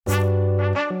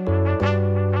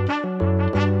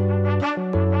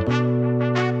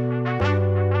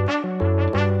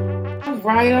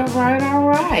All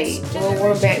right. Well,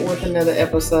 we're back with another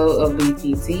episode of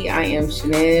BPT. I am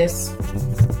Shanez.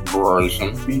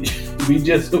 Bryson. We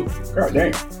just God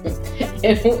dang.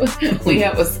 And we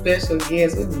have a special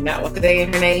guest. We do not want today,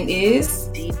 and her name is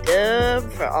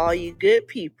D-Dub for all you good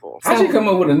people. How'd you come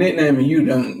up with a nickname and you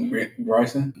don't,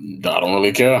 Bryson? I don't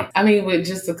really care. I mean, with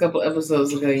just a couple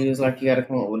episodes ago, you was like, you got to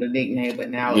come up with a nickname, but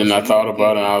now. Then I thought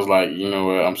about it and I was like, you know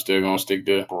what? I'm still going to stick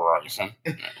to Bryson.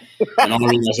 And the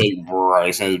only reason I say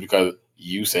Bryson is because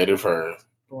you said it first.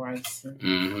 Bryson.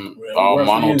 Mm-hmm. Well, All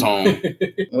monotone.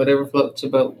 Whatever floats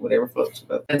your boat.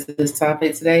 That's this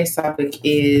topic. Today's topic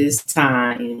is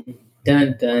time.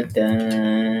 Dun, dun,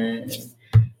 dun.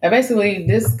 Now, basically,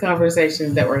 this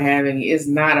conversation that we're having is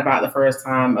not about the first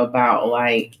time about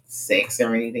like sex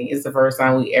or anything. It's the first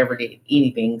time we ever did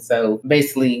anything. So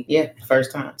basically, yeah,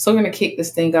 first time. So we're gonna kick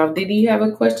this thing off. Did you have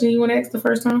a question you want to ask the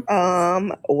first time?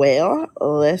 Well,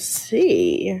 let's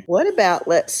see. What about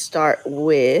let's start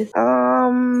with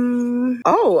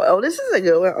this is a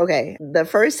good one. Okay. The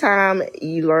first time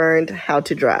you learned how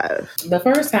to drive. The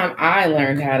first time I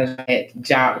learned how to drive at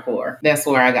Job Corps, that's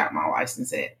where I got my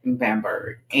license at in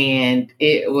Bamberg. And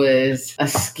it was a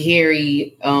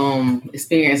scary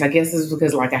experience. I guess it's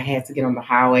because like I had to get on the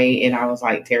highway and I was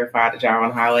like terrified to drive on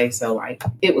the highway. So like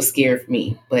it was scary for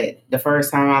me. But the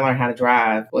first time I learned how to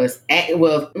drive was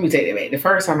let me take that back. The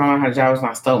first time I learned how to drive was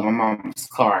when I stole my mom's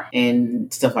car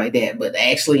and stuff like that. But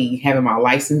actually having my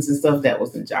license and stuff, that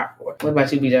was in Job Corps. What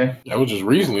about you, BJ? That was just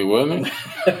recently, wasn't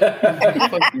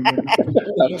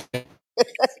it?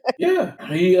 Yeah.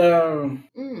 He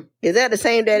Is that the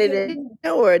same daddy that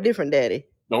or a different daddy?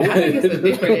 No. I think it's a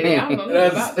different daddy. I don't know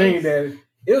that's about the thing, this. Daddy.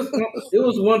 It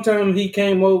was one time he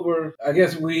came over. I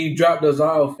guess we dropped us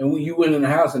off, and you went in the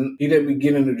house, and he let me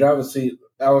get in the driver's seat.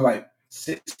 I was like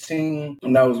 16,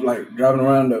 and I was like driving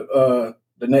around the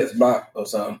next block or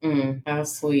something. How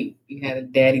sweet. You had a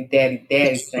daddy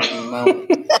same moment.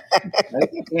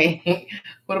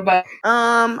 What about?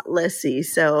 Let's see.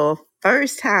 So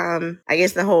first time, I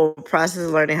guess the whole process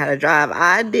of learning how to drive,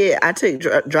 I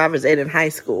took driver's ed in high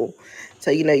school. So,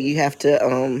 you have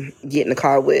to get in the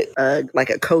car with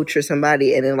like a coach or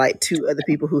somebody and then like two other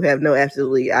people who have no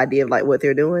absolutely idea of like what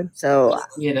they're doing. So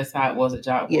Yeah, that's how it was at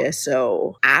Job Corps. yeah,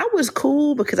 so I was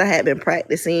cool because I had been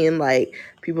practicing, like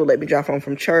people let me drive home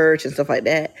from church and stuff like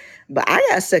that. But I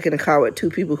got stuck in the car with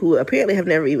two people who apparently have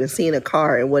never even seen a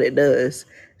car and what it does.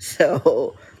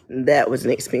 So that was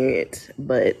an experience.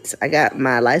 But I got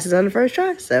my license on the first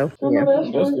try. So yeah.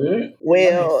 That's good.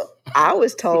 Well, I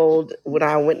was told when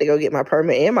I went to go get my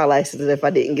permit and my license that if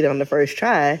I didn't get on the first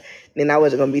try, then I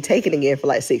wasn't going to be taken again for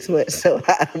like 6 months. So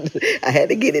I had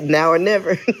to get it now or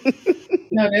never.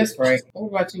 No, that's right. What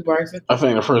about you, Bryson? I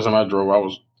think the first time I drove, I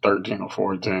was 13 or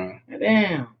 14.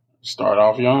 Damn. Started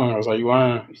off young. I was like, you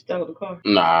lying? You stole the car.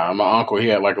 Nah, my uncle, he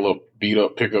had like a little beat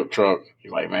up pickup truck.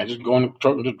 He's like, man, just go in the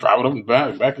truck and just drive it up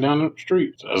and back down the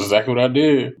street. So that's exactly what I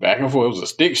did. Back and forth. It was a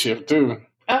stick shift too.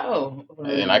 Oh.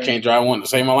 And I can't drive one to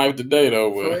save my life today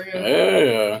though. But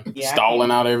Yeah,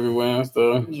 stalling out everywhere and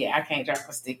stuff. Yeah, I can't drive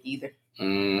a stick either.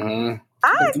 Mm-hmm.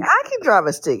 I can drive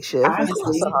a stick shift. It's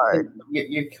not so hard.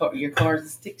 Your car's a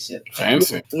stick shift.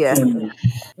 Fancy. Yeah. See,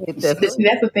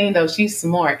 that's the thing though. She's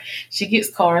smart. She gets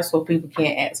cars so people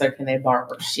can't ask her, can they borrow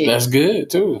her shit? That's good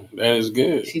too. That is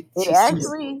good. It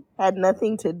actually had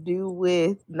nothing to do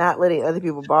with not letting other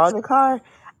people borrow the car.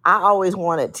 I always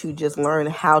wanted to just learn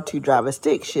how to drive a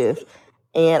stick shift.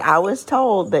 And I was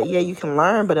told that, yeah, you can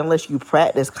learn, but unless you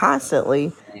practice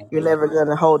constantly, you're never going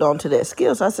to hold on to that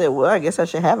skill. So I said, well, I guess I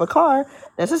should have a car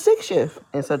that's a stick shift.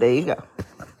 And so there you go.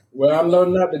 Well, I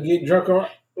learned not to get drunk or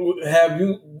have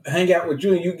you hang out with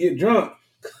you and you get drunk.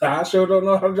 I sure don't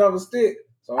know how to drive a stick.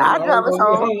 So I'll drive us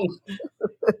home.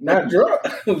 Not drunk.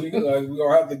 We're going to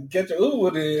have to catch an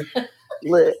Uber then.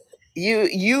 Look.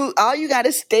 You all you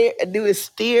gotta do is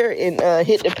steer and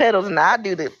hit the pedals, and I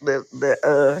do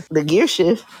the gear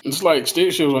shift. It's like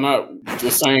stick shifts are not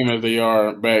the same as they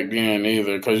are back then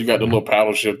either, because you got the little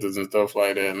paddle shifters and stuff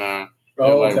like that now.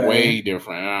 They're like way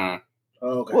different.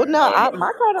 Okay. Well, no,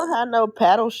 my car don't have no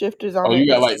paddle shifters on it. Oh, you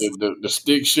got like the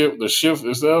stick shift, the shift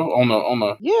itself on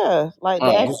the. Yeah, like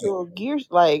the actual gears.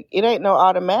 Like it ain't no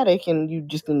automatic, and you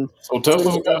just can. So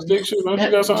Tesla's got stick shift. Don't you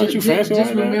got something you fancy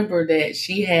Just like that? remember that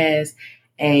she has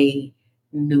a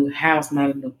new house,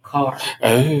 not a new car.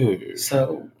 Oh,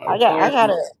 so I got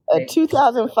a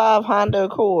 2005 Honda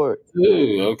Accord.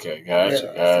 Ooh, okay,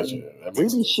 gotcha. We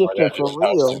be shifting for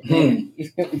real.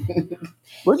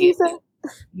 What did you say?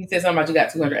 You said something about you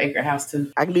got 200-acre house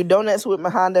too. I can do donuts with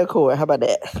my Honda Accord. How about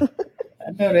that?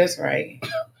 I know that's right.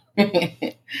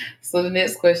 So the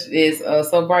next question is,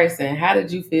 so Bryson, how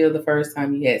did you feel the first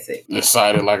time you had sex?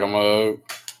 Excited like a mug.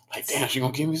 Like, damn, she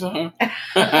gonna give me something? She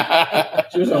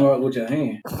was talking about with your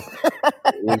hand.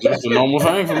 It was just a normal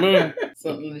thing for me.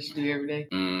 Something that you do every day.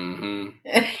 Mm-hmm.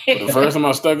 But the first time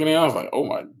I stuck it in, I was like, oh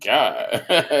my God.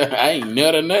 I ain't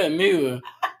nutted nothing either.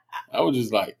 I was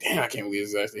just like, damn, I can't believe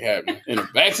this actually happened. In the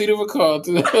backseat of a car,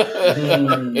 too.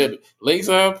 At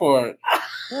Lakeside Park.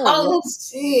 Oh,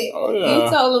 shit. Oh, yeah. You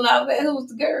told him I bet who was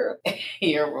the girl.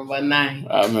 You don't remember my name.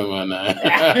 I remember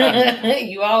my name.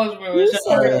 You always remember your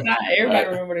first time. Everybody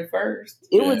remember it first.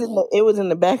 It was in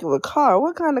the back of a car.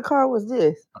 What kind of car was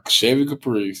this? Chevy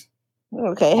Caprice.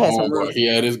 Okay, it had some.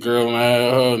 He had his girl and I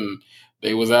had her, and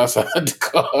they was outside the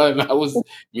car, and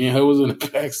me and her was in the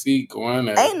back seat going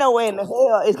there. Ain't no way in the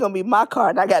hell it's gonna be my car,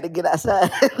 and I got to get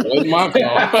outside. It was my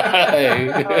car. Hey.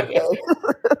 Okay.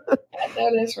 I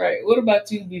know that's right. What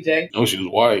about you, BJ? Oh, she was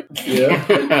white. Yeah.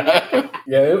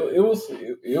 Yeah, it was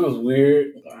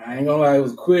weird. I ain't gonna lie, it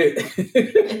was quick.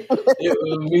 It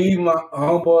was me, my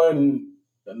homeboy, and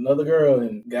another girl,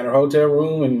 and got a hotel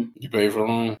room, and You paid for the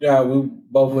room? yeah, we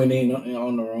both went in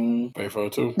on the room. Pay for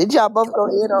it too? Did y'all both go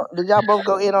in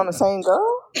on the same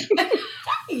girl?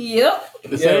 Yep.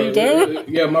 At the same time?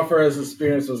 Yeah, my first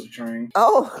experience was a train.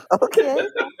 Oh, okay.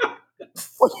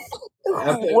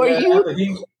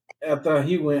 After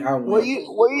he went, I went. Were you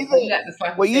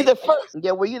the first?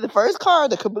 Yeah, were you the first car or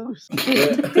the caboose?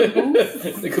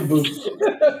 The caboose.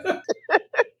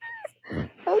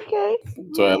 Okay.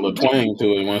 So that little twang to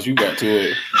it once you got to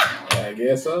it. I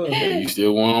guess so. You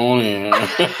still went on in.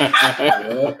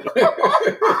 Yeah.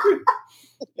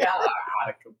 Y'all are out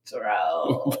of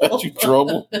control. Got you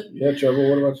trouble? Yeah, Trevor,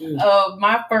 what about you?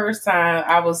 My first time,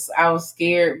 I was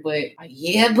scared, but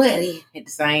yeah, buddy, at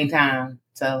the same time.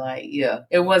 So like, yeah,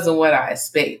 it wasn't what I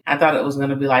expected. I thought it was going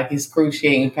to be like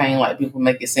excruciating pain, like people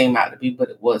make it seem out to be, but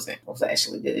it wasn't. It was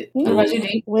actually good. What about you,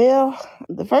 D? Well,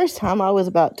 the first time I was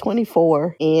about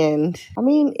 24, and I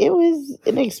mean, it was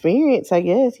an experience, I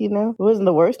guess. You know, it wasn't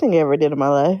the worst thing I ever did in my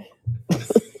life.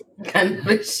 Kind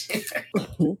of shit.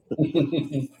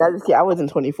 I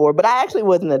wasn't 24, but I actually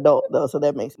was an adult though, so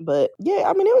that makes. But yeah,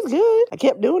 I mean, it was good. I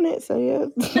kept doing it, so yeah.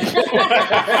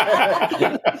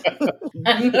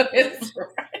 I know it's right.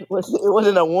 It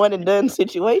wasn't a one and done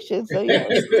situation, so yeah.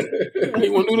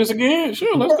 You want to do this again?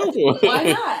 Sure, let's go for it.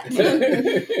 Why not?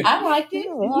 I liked it.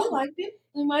 You liked it.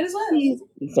 We might as well.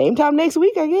 Same time next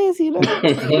week, I guess. You know.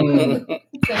 Same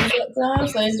time,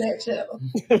 same that channel.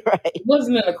 Right. It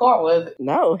wasn't in a car, was it?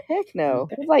 No, heck no.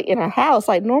 It was like in a house,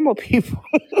 like normal people.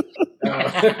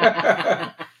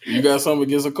 You got something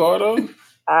against a car though?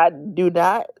 I do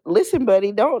not. Listen,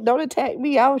 buddy, don't attack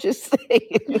me. I was just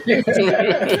saying.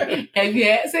 Have you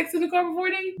had sex in the car before,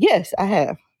 then? Yes, I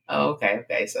have. Oh, okay.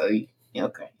 So,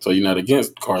 okay. So you're not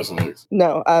against car sex?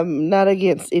 No, I'm not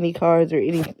against any cars or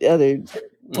any other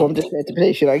form of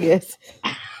transportation, I guess.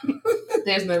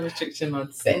 There's no restriction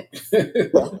on sex.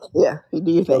 Yeah, you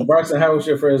do your So, thing. Bryson, how was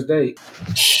your first date?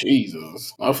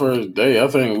 Jesus. My first day, I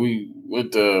think we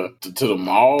went to the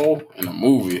mall and the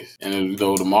movies. And you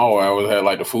know, the mall I always had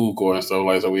like the food court and stuff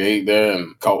like so we ate there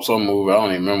and caught some movie. I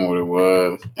don't even remember what it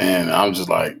was. And I'm just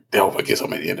like, they'll get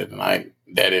something at the end of the night.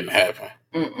 That didn't happen.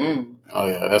 Mm-mm. Oh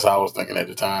yeah, that's how I was thinking at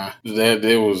the time. That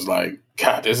it was like,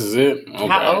 God, this is it. Okay.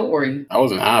 How old were you? I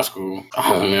was in high school.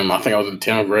 I don't remember. I think I was in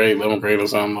 10th grade, 11th grade or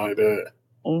something like that.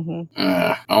 Mm-hmm.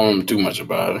 I don't remember too much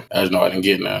about it. I just know I didn't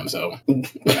get none, so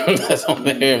that's on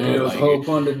the head. It was the whole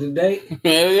point of the date.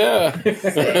 Yeah. That's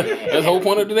the whole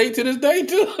point of the date to this day,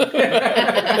 too.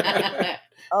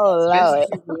 Oh, Lord.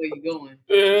 Especially where you going.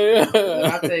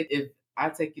 Yeah. I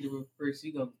take you to first,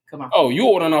 you gonna come out. Oh, you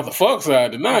ordering off the fuck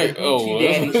side tonight? Oh,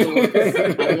 Daddy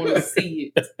shorts. I want to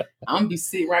see it. I'm gonna be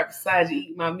sitting right beside you,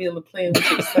 eating my meal and playing with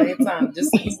you at the same time. Just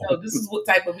so you know, this is what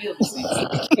type of meal this is.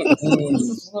 This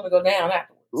is gonna go down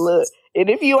afterwards. Look, and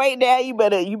if you ain't there, you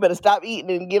better stop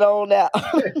eating and get on out.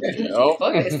 Fuck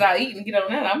it, stop eating and get on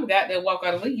that. I'm got there, walk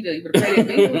out of the lead. You better pay that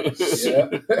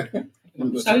bill. Yeah.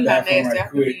 Show you how nasty I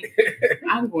can be.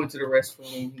 I'm going to the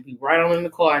restroom and be right on in the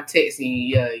car and texting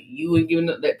you. You ain't giving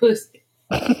up that pussy.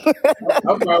 I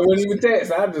probably wouldn't even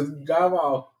text. I'd just drive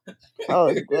off.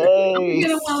 Oh, dang. You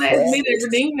don't want to ask me to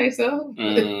redeem myself.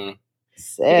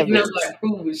 Savage. You know, like,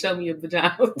 prove it. Show me your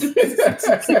vagina.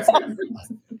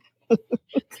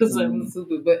 Because I'm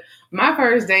stupid. But my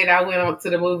first date, I went up to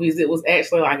the movies. It was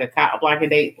actually like a cop blocking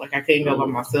date. Like, I couldn't go by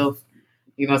myself.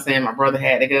 You know what I'm saying? My brother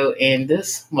had to go. And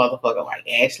this motherfucker, like,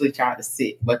 actually tried to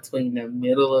sit between the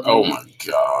middle of Oh, me my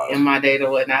God. and my date or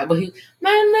whatnot. But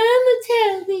my mama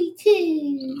tells me to.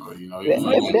 Oh, you know,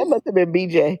 That must have been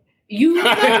BJ. You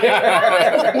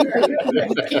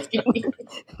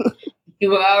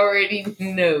You already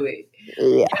know it.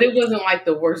 Yeah. But it wasn't like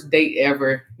the worst date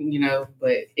ever,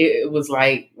 but it was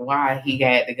like why he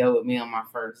had to go with me on my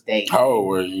first date. How old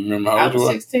were you? Remember how I old you was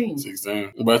were? 16.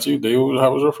 16. What about you, Dave?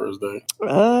 How was your first day?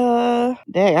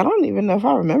 Dang, I don't even know if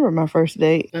I remember my first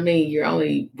date. I mean, you're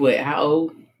only, how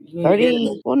old?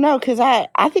 30. Well, no, because I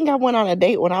think I went on a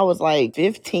date when I was like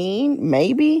 15,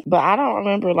 maybe. But I don't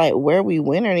remember like where we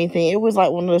went or anything. It was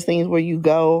like one of those things where you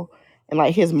go and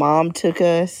like his mom took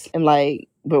us and like,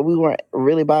 but we weren't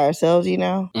really by ourselves, So you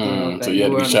had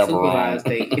to be chaperoned.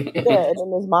 Date. Yeah, and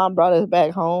then his mom brought us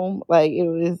back home. Like it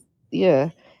was,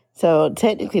 yeah. So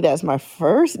technically that's my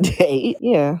first date.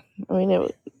 Yeah. I mean, it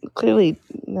was clearly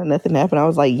nothing happened. I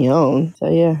was like young. So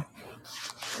yeah.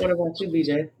 What about you,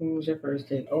 BJ? When was your first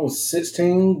date? I was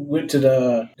 16, went to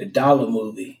the Dollar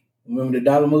movie. Remember the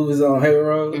Dollar movies on Hayward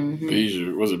Road? Mm-hmm.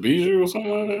 Bijou. Was it Bijou or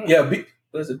something like that? Yeah,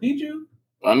 was it Bijou?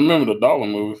 I remember the Dollar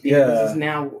movie. Yeah. This is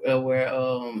now where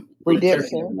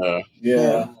Redemption.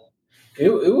 Yeah.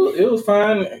 It was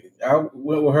fine. I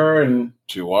went with her and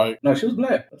she white? No, she was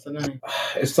black. What's her name?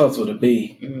 It starts with a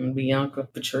B. Bianca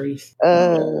Patrice.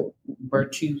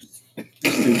 Bertuse.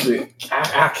 Stupid.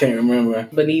 I can't remember.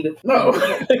 Benita. No.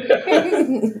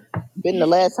 Been the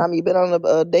last time you been on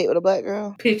a date with a black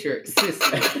girl? Picture it,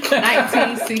 sister.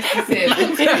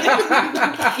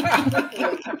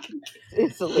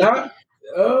 1967.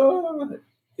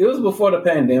 It was before the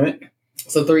pandemic.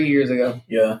 So 3 years ago.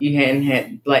 Yeah. You hadn't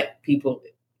had black people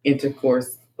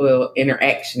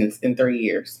interactions in 3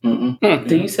 years. Mm-mm.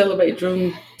 Do you celebrate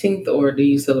Juneteenth or do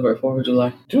you celebrate 4th of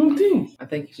July? Juneteenth. I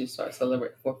think you should start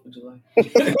celebrating 4th of July.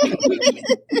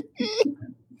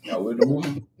 We're the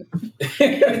movie.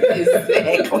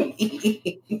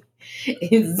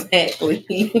 Exactly.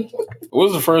 What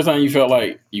was the first time you felt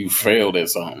like you failed at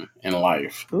something in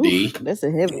life? Oof, that's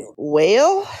a heavy.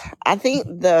 Well, I think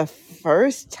the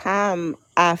first time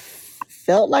I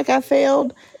felt like I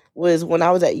failed was when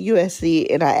I was at USC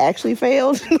and I actually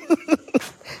failed.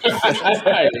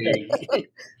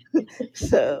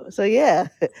 So yeah,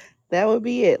 that would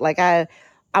be it. Like I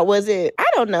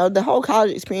don't know, the whole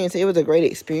college experience, it was a great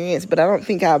experience, but I don't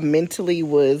think I mentally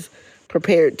was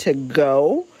prepared to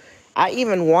go. I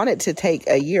even wanted to take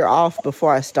a year off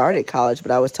before I started college,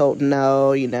 but I was told,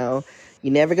 no, you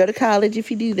never go to college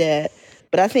if you do that.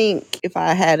 But I think if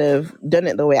I had have done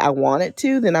it the way I wanted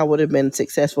to, then I would have been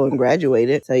successful and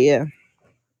graduated. So yeah.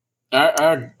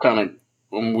 I kind of,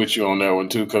 I'm with you on that one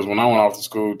too, because when I went off to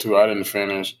school too, I didn't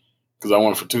finish because I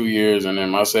went for 2 years, and then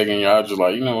my second year, I was just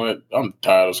like, you know what, I'm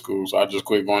tired of school, so I just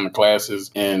quit going to classes,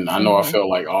 and I know I felt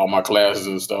like all my classes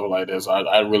and stuff like that, so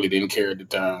I really didn't care at the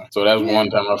time. So that's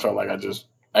one time I felt like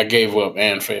I gave up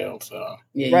and failed. So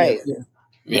right.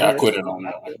 Yeah, I quit it on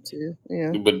that one too.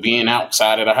 Yeah. But being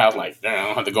outside of the house, like, damn, I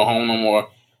don't have to go home no more.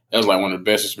 That was like one of the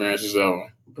best experiences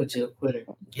ever. But you're a quitter.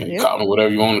 You call me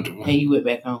whatever you want to do. And you went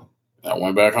back home. I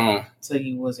went back home. So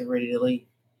you wasn't ready to leave.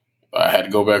 I had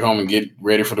to go back home and get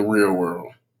ready for the real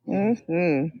world.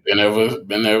 Mm-hmm. Been there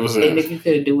ever since. And if you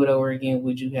could do it over again,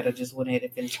 would you have just went ahead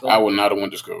and finished school? I would not have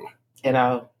went to school at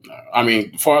all. No. I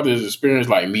mean, father's experience,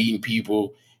 like meeting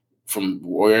people from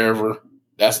wherever,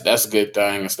 that's a good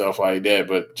thing and stuff like that.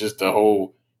 But just the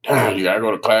whole time, you gotta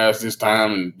go to class this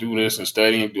time and do this and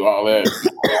study and do all that. I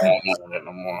don't want none of that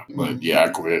no more. But yeah, I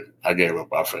quit. I gave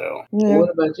up. I failed. Yeah. What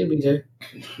about you, BJ?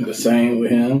 The same with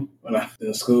him. When I was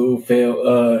in school, failed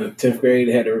 10th grade,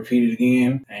 had to repeat it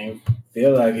again. I didn't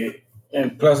feel like it.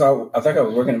 And plus, I think I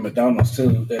was working at McDonald's too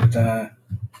at the time.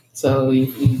 So you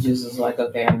just was like,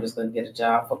 okay, I'm just going to get a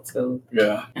job for school.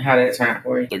 Yeah. And how did it turn out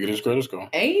for you? Look at his credit score.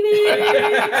 Ain't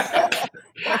it?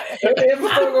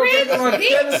 I'm rich,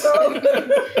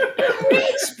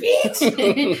 bitch.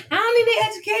 I don't need the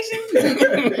education.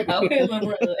 Okay, my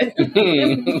brother.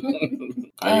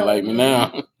 How you like me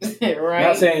now? Right.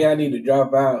 Not saying y'all need to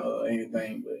drop out or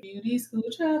anything, but beauty school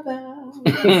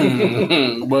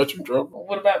dropout. But you drop.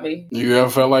 What about me? You ever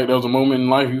felt like there was a moment in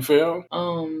life you failed?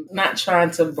 Not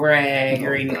trying to brag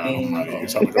or anything.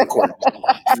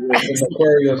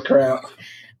 Aquarius crowd.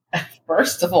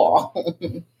 First of all,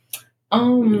 it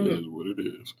is what it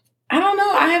is. I don't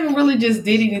know. I haven't really just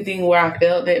did anything where I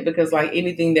felt that, because like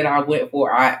anything that I went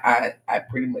for, I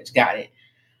pretty much got it.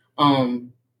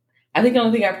 I think the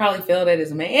only thing I probably failed at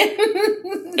is a man.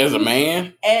 As a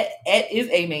man? At is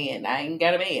a man. I ain't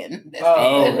got a man. That's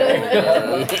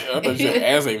I thought you said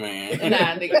as a man.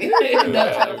 Nah, nigga.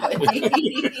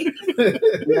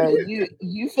 No,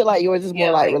 you feel like yours is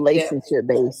more like relationship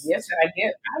based. Yes, I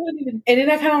get. I wouldn't even, and then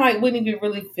I kind of like wouldn't even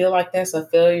really feel like that's a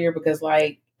failure, because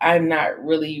like I'm not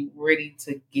really ready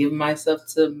to give myself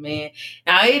to a man.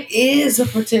 Now, it is a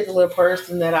particular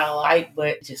person that I like,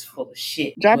 but just full of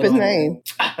shit. Drop his name.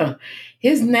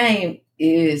 His name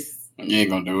is... You ain't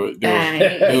gonna do it. Do I it.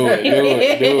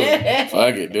 ain't- Do it.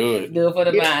 Fuck it. Do it. Do it for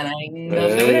the vine. I ain't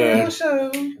gonna do Yeah. it.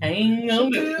 I ain't gonna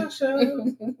do it.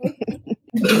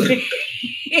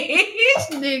 This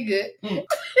nigga.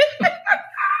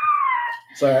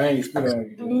 Sorry, I ain't spit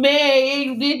on you. Man,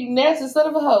 you did, you nasty son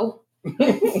of a hoe.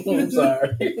 I'm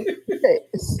sorry.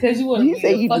 Because you want to You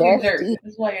say be you a fucking nasty. dirt.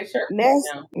 That's why your shirt Nasty.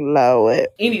 down. Lord.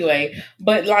 Anyway,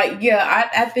 but like, yeah,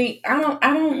 I think I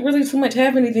don't really too much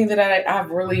have anything that I've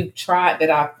really tried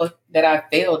that I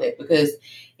failed at, because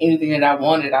anything that I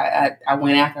wanted, I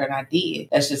went after and I did.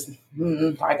 That's just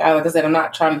like I said, I'm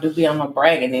not trying to I'm not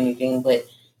bragging anything, but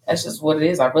that's just what it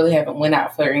is. I really haven't went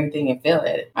out for anything and failed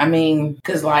at it. I mean,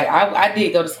 because like I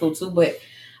did go to school too, but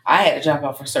I had to drop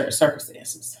out for certain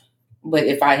circumstances. But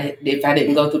if I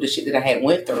didn't go through the shit that I had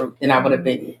went through, then I wouldn't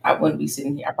be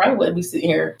sitting here. I probably wouldn't be sitting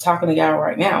here talking to y'all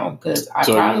right now, because I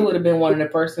probably would have been one of the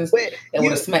persons that would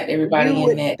have smacked everybody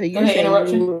in that. So Go ahead,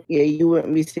 interruption. You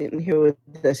wouldn't be sitting here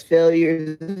with us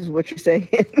failures, is what you're saying.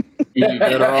 You be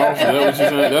better off. Is that what you're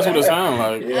saying? That's what it sounds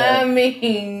like. Yeah. I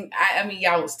mean,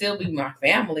 y'all would still be my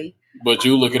family. But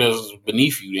you look at us as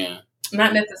beneath you then.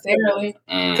 Not necessarily,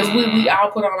 because we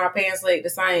all put on our pants leg the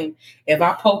same. If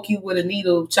I poke you with a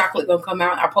needle, chocolate gonna come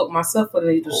out. I poke myself with a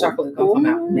needle, chocolate gonna come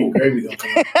out. Gravy gonna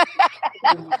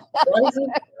come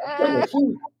out.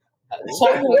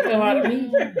 Chocolate come out of me.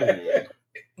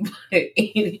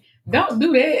 Don't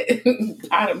do that.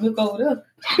 Pot of milk over there.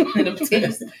 Them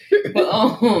titties.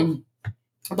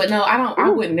 But no, I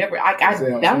would never.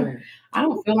 I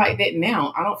don't feel like that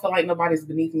now. I don't feel like nobody's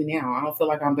beneath me now. I don't feel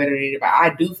like I'm better than anybody.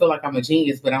 I do feel like I'm a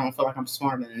genius, but I don't feel like I'm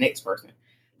smarter than the next person.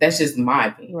 That's just my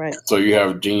opinion. Right. So you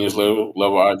have genius level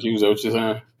IQ, is that what you're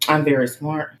saying? I'm very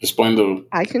smart. Explain the...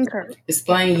 I concur.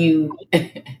 Explain you.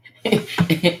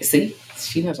 See,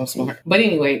 she knows I'm smart. But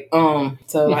anyway,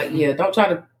 so like, yeah, don't try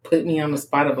to put me on the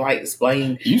spot of like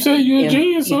explain. You say you're a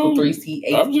genius, so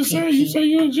 3C, I'm just saying you say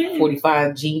you're a genius.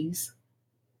 45 G's.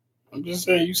 I'm just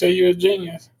saying you say you're a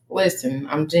genius. Listen,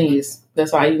 I'm genius.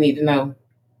 That's all you need to know.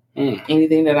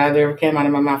 Anything that I've ever came out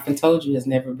of my mouth and told you has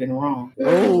never been wrong.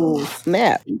 Oh,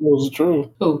 snap. It was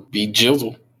true. Who? Be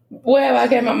jizzle. Well, I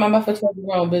came out of my mouth and told you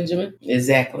wrong, Benjamin.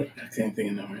 Exactly. I can't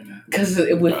think of that right now. Because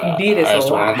if you did, it's a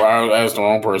lie. I asked the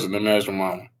wrong person. Let me ask your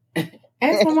mama.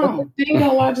 Ask my mama. She ain't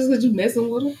gonna lie just because you messing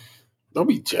with her. Don't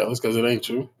be jealous because it ain't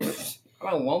true. I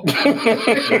don't want to.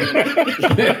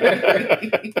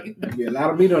 Be a lot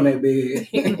of meat on that bed.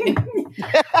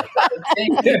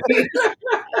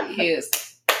 Yes.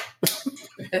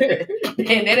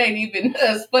 And that ain't even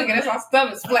us fucking. That's our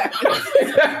stomachs flapping.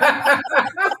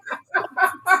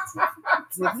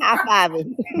 High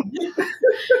fiving.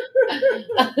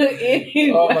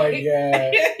 Anyway. Oh my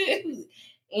God.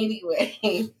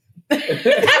 Anyway.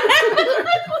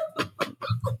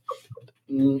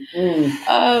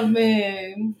 Oh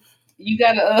man, you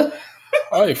gotta.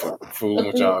 I ain't fooling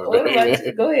with y'all. Go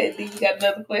ahead, D. You got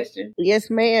another question? Yes,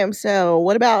 ma'am. So,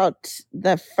 what about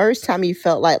the first time you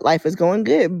felt like life was going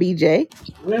good, BJ?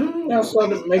 When I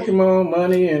started making my own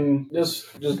money and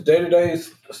just day-to-day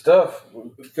stuff,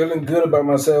 feeling good about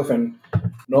myself and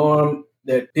knowing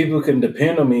that people can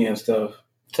depend on me and stuff.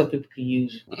 So people can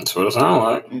use you. That's what it sounds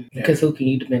like. Because who can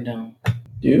you depend on?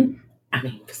 You? I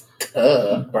mean,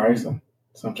 Bryson.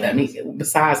 Something. I mean,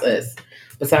 besides us.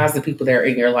 Besides the people that are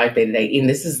in your life day to day. And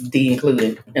this is D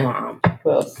included. Well,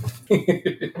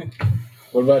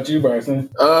 What about you, Bryson?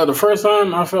 The first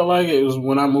time I felt like it was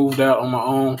when I moved out on my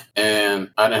own and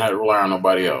I didn't have to rely on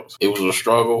nobody else. It was a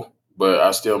struggle, but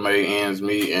I still made ends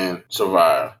meet and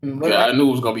survived. I knew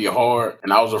it was going to be hard,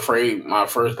 and I was afraid. My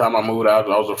first time I moved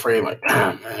out, I was afraid, like,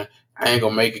 damn, man, I ain't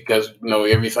going to make it because,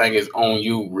 everything is on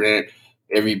you, rent,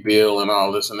 every bill and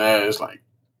all this and that. It's like,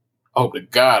 I hope to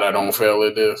God I don't fail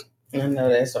at this. I know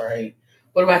that's all right.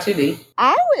 What about you, D?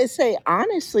 I would say,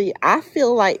 honestly, I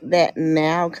feel like that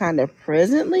now kind of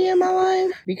presently in my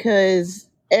life because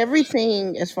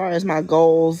everything as far as my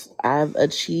goals, I've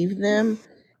achieved them.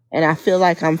 And I feel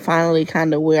like I'm finally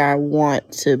kind of where I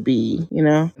want to be,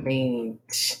 I mean,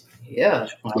 yeah.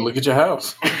 Look at your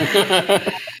house.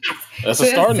 That's a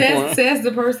starting point. Says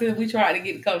the person we tried to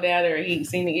get to come down there and he ain't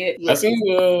seen it yet. I seen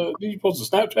did you post a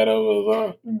Snapchat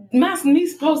of it?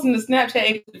 Me posting the Snapchat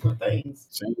 8 different things.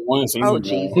 Seen one,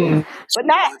 Jesus. But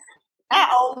not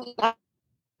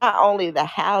only the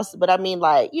house, but I mean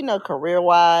like, career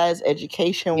wise,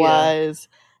 education wise,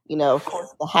 of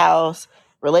course the house,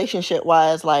 relationship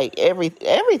wise, like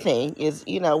everything is,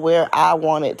 where I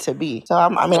want it to be. So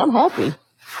I'm happy.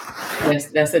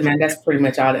 That's it, man. That's pretty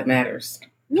much all that matters.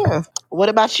 Yeah. What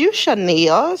about you,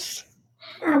 Shanice?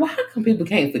 Well, how come people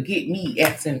can't forget me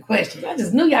asking questions? I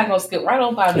just knew y'all gonna skip right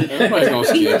on by me. Everybody's gonna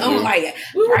skip I'm you. like,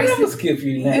 We would Bryce, never skip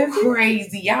you, you Nancy.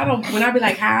 crazy. Y'all don't. When I be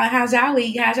like, how's y'all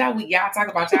week? How's y'all week? Y'all talk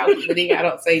about y'all week, but then y'all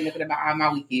don't say nothing about how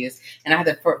my week is, and I have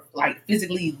to like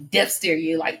physically death stare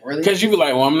you. Like, really? Because you be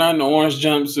like, well, I'm not in the orange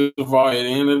jumpsuit for at the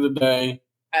end of the day,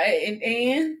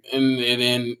 And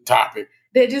then topic.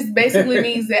 that just basically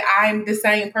means that I'm the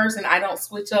same person. I don't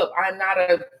switch up. I'm not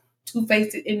a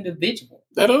two-faced individual.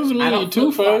 That doesn't I mean don't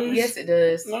you're two-faced. Yes, it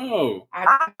does. No.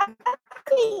 I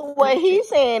think what he's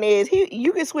saying is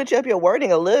you can switch up your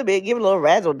wording a little bit, give it a little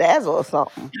razzle dazzle or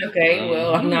something. Okay,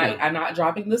 well, I'm not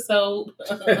dropping the soap.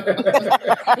 Close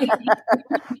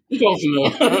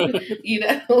enough. You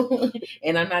know,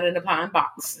 and I'm not in a pine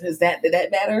box. Is that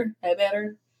better? That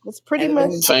better? It's pretty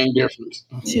much same difference.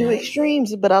 two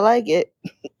extremes, but I like it.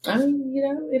 I mean, you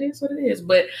know, it is what it is.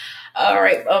 But all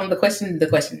right, the question.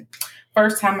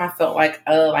 First time I felt like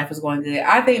life was going good.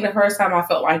 I think the first time I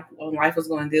felt like life was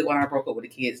going good when I broke up with the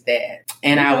kid's dad,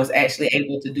 and I was actually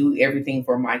able to do everything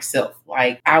for myself.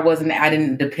 Like I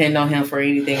didn't depend on him for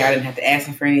anything. I didn't have to ask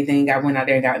him for anything. I went out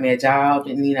there and got me a job,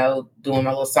 and doing my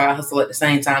little side hustle at the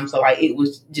same time. So like it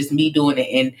was just me doing it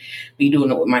and me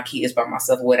doing it with my kids by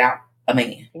myself without a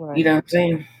man. Right. You know what I'm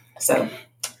saying? So.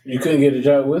 You couldn't get a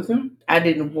job with him? I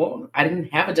didn't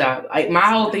have a job. Like my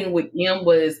whole thing with him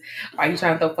was, why you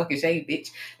trying to throw fucking shade,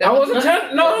 bitch? I wasn't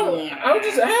trying. No, I was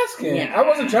just asking. Yeah. I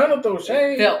wasn't trying to throw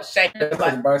shade. Felt shade. That's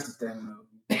like Bryce standing up.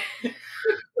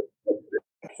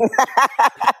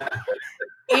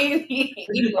 Anyway,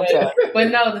 but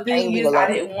no, the thing is,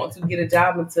 I didn't want to get a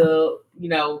job until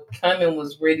Clement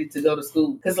was ready to go to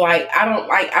school. Because I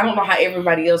don't know how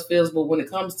everybody else feels, but when it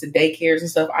comes to daycares and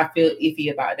stuff, I feel iffy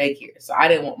about daycare. So I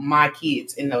didn't want my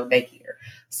kids in no daycare.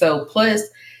 So plus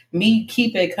me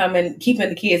keeping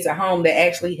the kids at home, that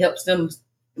actually helps them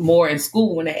more in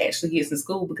school when they actually get to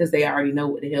school, because they already know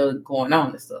what the hell is going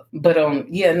on and stuff. But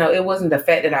it wasn't the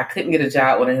fact that I couldn't get a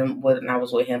job with him when I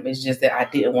was with him. It's just that I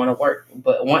didn't want to work.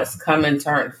 But once Cumming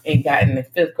turned and got in the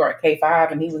 5th grade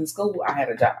K5 and he was in school, I had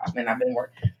a job and I've been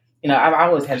working. I've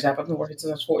always had a job. I've been working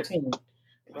since I was 14.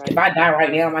 Right. If I die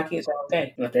right now, my kids are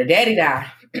okay. If their daddy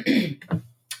die,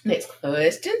 next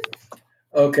question.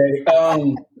 Okay.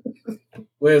 I'm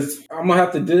gonna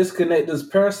have to disconnect this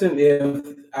person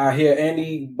if I hear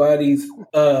anybody's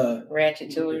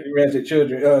ratchet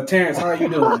children. Terrence, how are you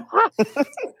doing?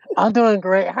 I'm doing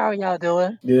great. How are y'all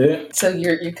doing? Good. So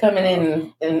you're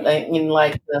coming in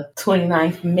like the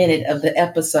 29th minute of the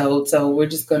episode. So we're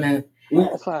just gonna.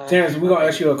 Terrence, we're gonna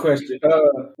ask you a question.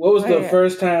 What was the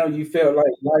first time you felt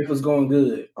like life was going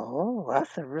good? Oh,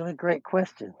 that's a really great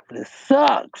question. But it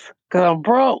sucks because I'm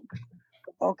broke.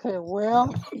 Okay,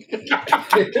 well,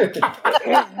 it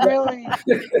really.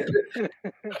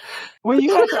 Well,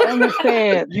 you have to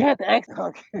understand. You have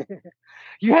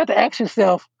to ask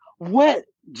yourself what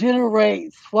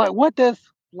generates. What does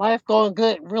life going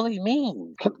good really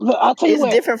mean? Look, I'll tell you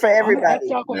it's different for everybody.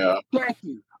 Thank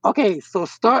you. Okay, so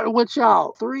starting with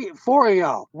y'all, 4 of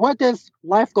y'all, what does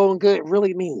life going good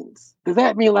really means? Does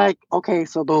that mean like, okay,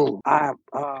 so boom,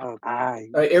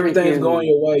 everything's going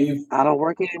your way. I don't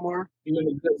work anymore. You're in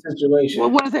a good situation.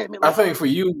 Well, what does that mean? I think for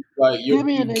you, like your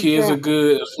kids are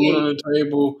good, food on the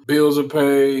table, bills are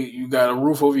paid, you got a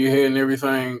roof over your head and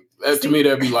everything. To me,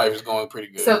 that'd be life is going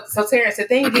pretty good. So Terrence, the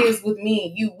thing is with me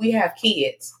and you, we have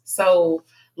kids, so.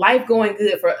 Life going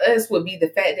good for us would be the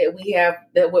fact that we have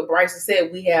that what Bryson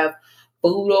said, we have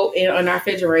food on our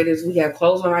refrigerators, we have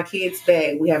clothes on our kids'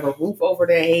 back, we have a roof over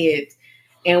their heads,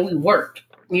 and we work.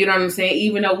 You know what I'm saying?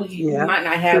 Even though we might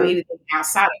not have anything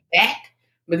outside of that,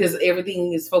 because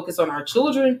everything is focused on our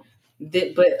children.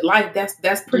 But life,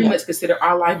 that's pretty much considered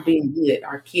our life being good,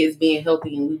 our kids being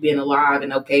healthy, and we being alive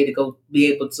and okay to go be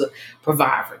able to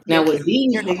provide for them. Now with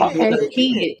these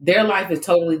kids, their life is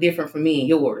totally different from me and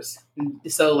yours.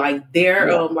 So like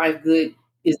their life good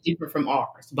is different from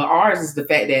ours. But ours is the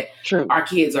fact that our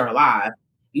kids are alive.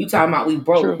 You talking about we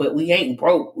broke, but we ain't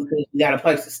broke because we got a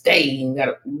place to stay and got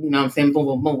a, you know what I'm saying, boom,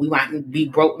 boom, boom. We might be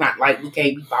broke, not like we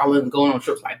can't be following and going on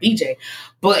trips like BJ,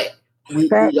 but we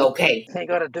okay. Can't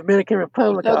go to Dominican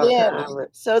Republic.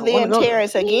 So then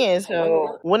Terrence again.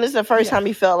 So when is the first time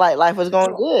you felt like life was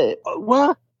going good?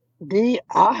 Well,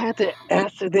 I'll have to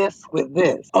answer this with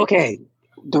this. Okay,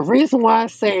 the reason why I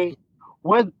say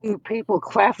what do people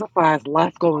classify as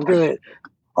life going good?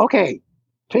 Okay,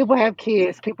 people have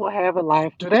kids, people have a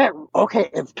life. Do that? Okay,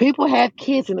 if people have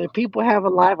kids and if people have a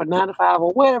life, a 9 to 5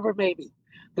 or whatever it may be,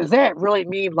 does that really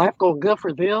mean life going good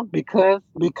for them because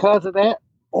of that?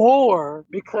 or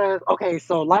because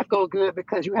so life go good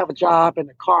because you have a job and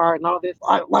a car and all this.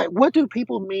 Like what do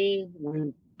people mean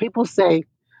when people say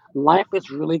life is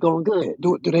really going good?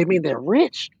 Do they mean they're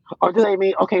rich, or do they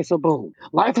mean so boom,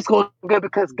 life is going good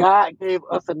because God gave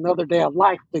us another day of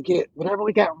life to get whatever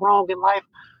we got wrong in life.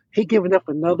 He giving us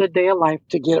another day of life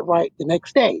to get it right the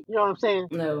next day. You know what I'm saying?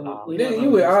 No, we Then don't you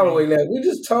know went what all the you're way saying. left. We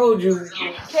just told you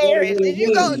what Terrence, it really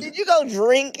means. did you go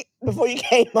drink before you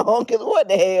came on? Cause what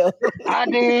the hell? I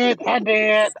did.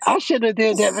 I should have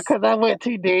did that because I went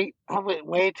too deep. I went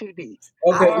way too deep.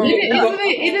 Okay, All right.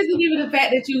 It isn't even the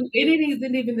fact that you. It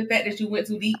isn't even the fact that you went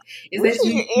too deep. Is We that should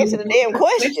you? just answer the damn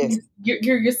question.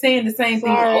 You're saying the same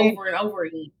thing Sorry. over and over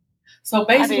again. So I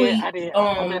basically, did.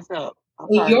 I messed up. I'm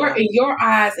in sorry, guys. your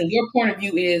eyes and your point of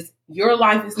view is your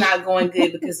life is not going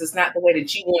good because it's not the way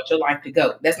that you want your life to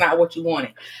go. That's not what you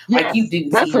wanted. Yes, Like you didn't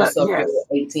that's see what. yourself Yes.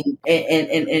 at 18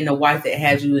 and the wife that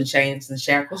has you in chains and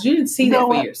shackles. You didn't see You that know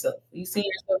for what? yourself. You see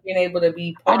yourself being able to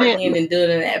be I did. partying and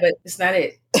doing that, but it's not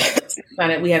it. It's not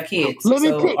it. We have kids, Let me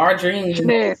so pick. our dreams and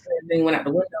Yes. everything went out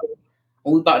the window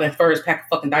when we bought that first pack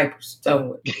of fucking diapers.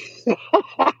 So the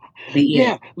end.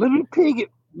 Yeah. Let me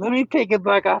pick it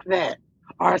back off that.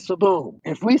 All right. So boom.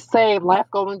 If we say life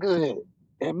going good,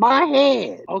 in my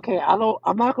head,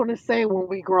 I'm not gonna say when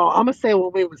we grow. I'm gonna say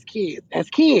when we was kids. As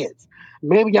kids,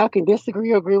 maybe y'all can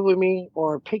disagree or agree with me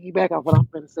or piggyback off what I'm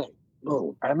gonna say.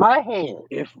 Boom. In my head,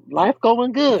 if life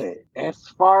going good, as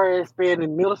far as being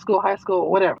in middle school, high school, or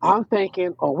whatever, I'm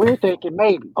thinking, or we're thinking,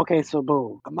 maybe. Okay, so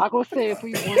boom. I'm not gonna say if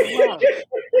we want to learn.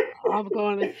 I'm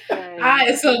gonna say. All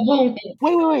right, so boom.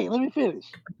 Wait. Let me finish.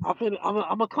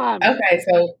 I'm a climate. Okay,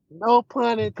 so No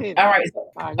pun intended. all right.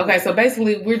 All right, Okay, so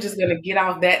basically, we're just gonna get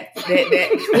off that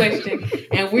question,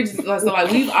 and we're just so like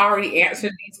we've already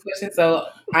answered these questions. So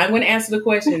I'm gonna answer the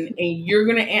question,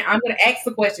 and I'm gonna ask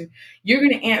the question. You're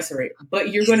gonna answer it,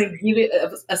 but you're gonna give it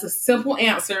as a simple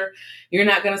answer. You're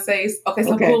not gonna say, "Okay,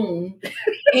 so Okay. boom,"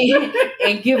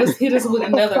 and hit us with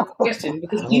another question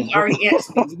because we've already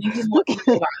answered these. We just want to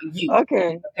know about you.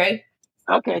 Okay.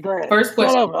 Okay. Go ahead. First Start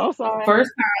question. over. I'm sorry.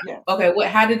 First time. Yeah. Okay.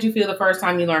 How did you feel the first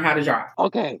time you learned how to drive?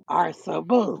 Okay. All right. So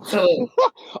boom. So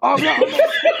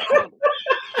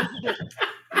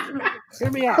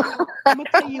Hear me out. I'm gonna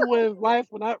tell you when life.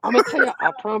 I'm gonna tell you.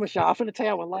 I promise y'all. I'm gonna tell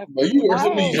you when life. But you worse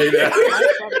than DJ now. Life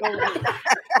started going good.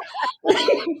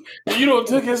 You don't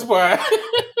took his spot. this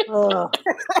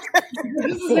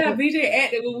is how BJ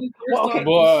acted when we first started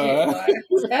Boy. this shit.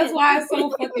 Boy. That's why it's so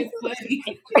fucking funny.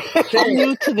 I'm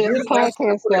new to this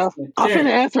podcast stuff. I'm finna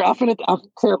answer. I'm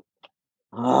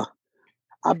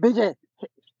BJ.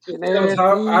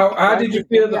 How did you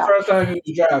feel the first time you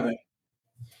was driving?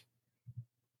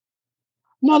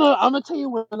 No, I'm gonna tell you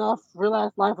when I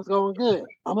realized life was going good.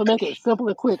 I'm gonna make it simple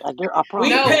and quick. I promise.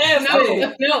 No, my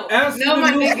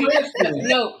nigga. question.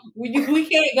 No, we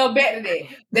can't go back to that.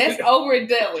 That's over and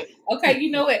done with. Okay,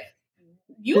 you know what?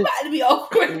 You about to be over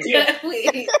and done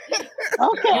with.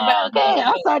 Okay. I'm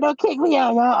sorry. Don't kick me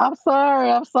out, y'all. I'm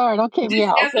sorry. Don't kick me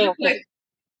out. Okay.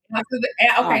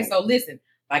 Okay, so listen.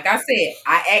 Like I said,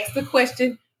 I asked the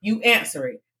question, you answer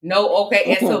it. No, okay,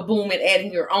 and so boom, and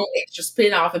adding your own extra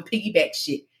spin off and piggyback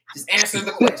shit. Just answer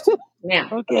the question. Now,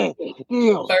 Okay.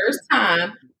 Deal. First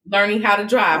time learning how to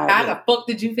drive. How the fuck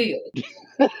did you feel?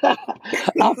 I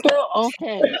felt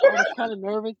okay. I was kind of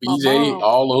nervous. BJ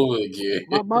all over again.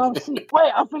 My mom,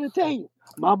 I'm finna tell you.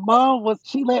 My mom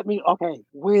she let me,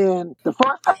 when the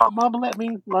first time my mama let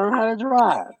me learn how to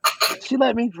drive, she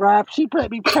let me drive. She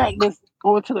let me practice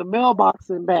going to the mailbox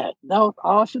and back. That was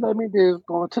all she let me do,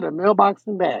 going to the mailbox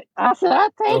and back. I said, I'll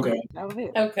take it. That was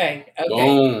it. Okay.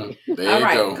 Boom. There All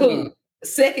right, you go. cool.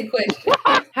 Second question.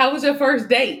 How was your first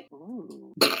date?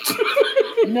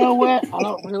 You know what? I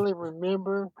don't really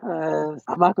remember because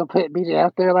I'm not gonna put BJ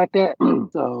out there like that.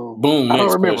 So boom. I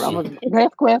don't Next remember.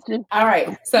 Next question. All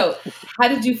right. So, how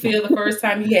did you feel the first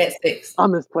time you had sex?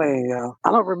 I'm just playing, y'all.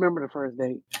 I don't remember the first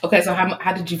date. Okay, so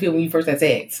how did you feel when you first had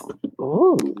sex?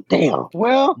 Ooh, damn.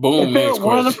 Well, boom. It felt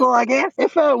wonderful. I guess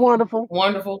it felt wonderful.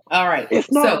 Wonderful. All right.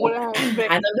 It's not what I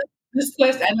expected. I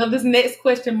know this next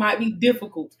question might be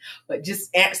difficult, but just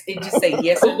ask it. Just say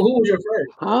yes or no. Who was your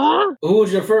first? Huh? Who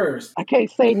was your first? I can't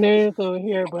say names over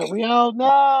here, but we all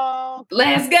know.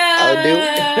 Let's go.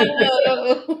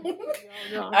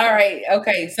 All right.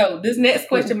 Okay. So this next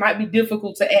question might be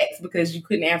difficult to ask because you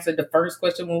couldn't answer the first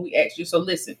question when we asked you. So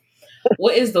listen,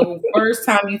 what is the first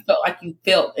time you felt like you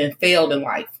felt and failed in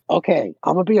life? Okay,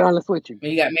 I'm gonna be honest with you.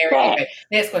 When you got married. Okay.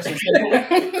 Next question.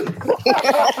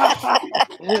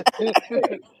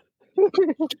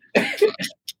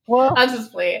 Well, I'm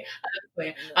just playing.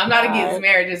 I'm not against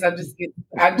marriages. I'm just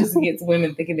against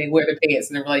women thinking they wear their pants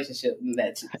in a relationship. And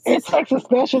that's just, it takes a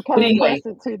special but kind of anyway,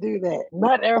 person to do that.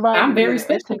 Not everybody I'm can do very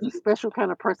that. It special. takes a special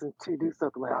kind of person to do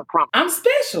something like that. I promise. I'm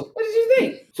special. What did you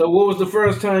think? So, what was the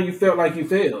first time you felt like you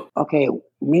failed? Okay,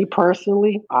 me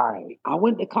personally, all right. I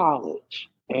went to college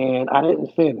and I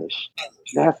didn't finish.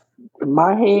 That's in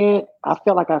my head. I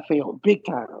felt like I failed big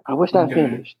time. I wish I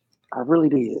finished. I really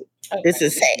did. This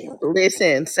is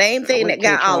same thing that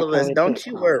got all of us. Don't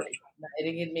you worry. It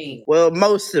didn't get me. Well,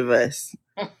 most of us.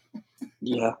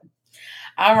 Yeah.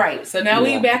 All right. So now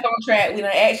we back on track. We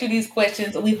done asked you these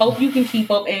questions. We hope you can keep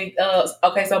up. And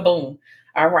okay, so boom.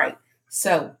 All right.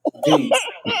 So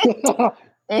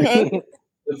the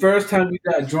first time you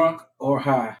got drunk or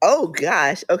high? Oh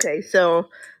gosh. Okay, so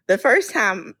the first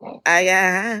time I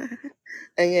got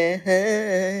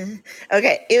okay,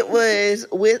 it was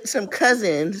with some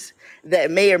cousins that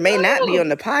may or may not be on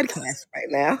the podcast right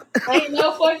now. Ain't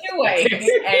no fucking way.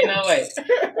 Ain't no way.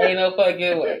 Ain't no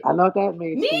fucking way. I know what that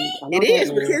means. It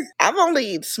is because I've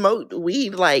only smoked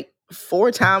weed like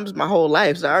 4 times my whole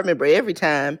life, so I remember every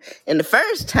time. And the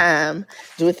first time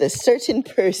was with a certain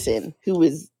person who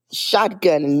was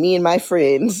shotgunning me and my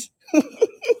friends.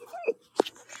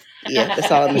 Yeah,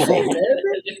 that's all I'm saying.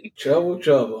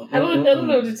 Trouble. I don't know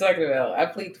what you're talking about. I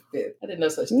plead the fifth. I didn't know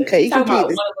such thing. Okay, you talking about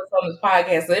one of us on this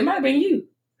podcast, so it might have been you.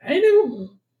 I ain't never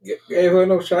gave her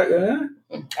no shotgun.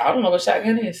 I don't know what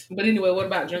shotgun is. But anyway, what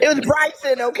about drinking? It was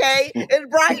Bryson, okay? It's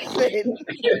Bryson.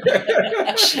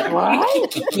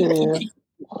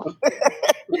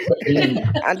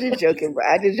 I'm just joking.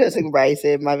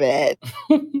 Bryson. My bad.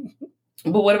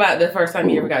 But what about the first time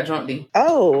you ever got drunk, D?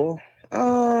 Oh,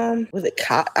 was it?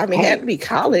 It had to be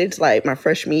college, like my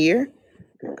freshman year.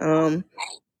 I'm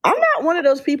not one of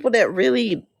those people that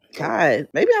really. God,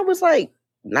 maybe I was like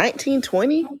 19,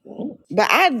 20. But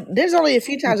there's only a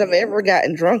few times I've ever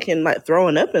gotten drunk and like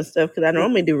throwing up and stuff because I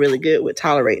normally do really good with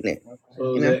tolerating it.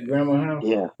 So was that grandma's house?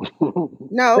 Yeah.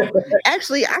 No,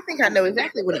 actually, I think I know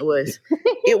exactly what it was.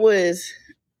 It was.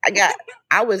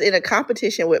 I was in a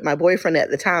competition with my boyfriend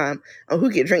at the time on who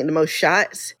could drink the most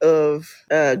shots of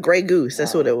Grey Goose.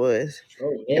 That's what it was.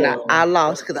 And I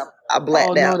lost because I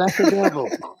blacked out. Oh, no, that's the devil.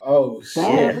 Oh,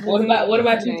 shit. What about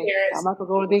you, Terrence? I'm not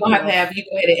going to go I'm going to have you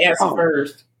go ahead and answer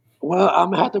first. Well, I'm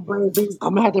gonna have to bring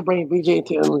BJ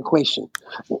into the equation.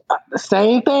 The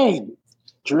same thing.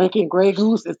 Drinking Grey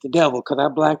Goose is the devil because I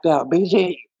blacked out.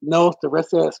 BJ knows the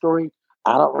rest of that story.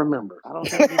 I don't remember. I don't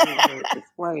think BJ can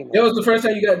explain it. That was the first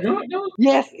time you got drunk, though?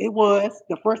 Yes, it was.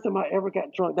 The first time I ever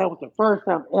got drunk. That was the first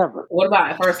time ever. What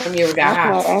about the first time you ever got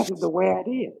high? That's why I answered the way I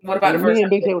did. What about the first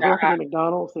time? Me and BJ was working at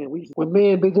McDonald's, and when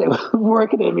me and BJ were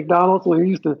working at McDonald's, we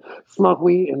used to smoke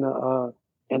weed and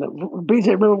BJ,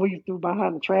 remember we used to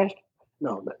behind the trash?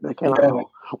 No, that can't happen.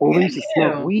 Well, we used to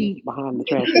smoke weed behind the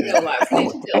trash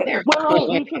can.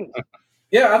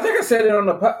 Yeah, I think I said it on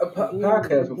the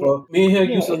podcast before. Me and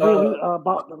him used to. I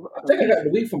think I got the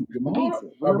weed from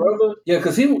my brother. Yeah,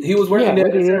 because he was working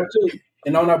there too.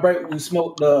 And on our break, we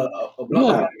smoked a blunt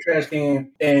behind the trash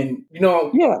can. And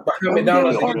behind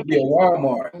McDonald's, there used to be a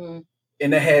Walmart,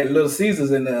 and they had Little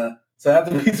Caesars in there. So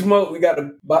after we smoked, we got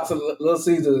a box of Little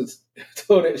Caesars.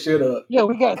 Tore that shit up. Yeah,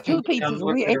 we got 2 pieces.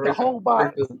 We ate the whole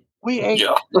box. We ate.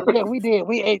 Yeah, we did.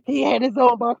 We ate. He had his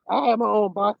own box. I had my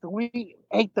own box, and we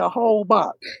ate the whole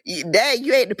box. Dad,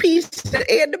 you ate the piece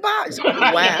and the box. Wow.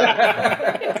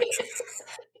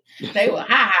 They were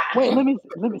high. Wait, let me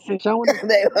see. They were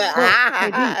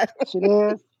high.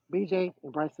 Shanaz, BJ,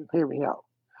 and Bryson, hear me out.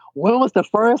 When was the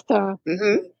first time?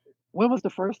 Mm-hmm. When was the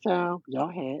first time y'all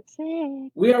had sex?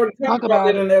 We already talked about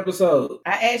it in the episode.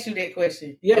 I asked you that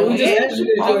question. Yeah, we just asked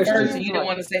you that question. You didn't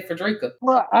want to say Frederica.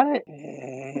 Well, I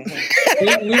didn't.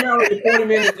 We're already 40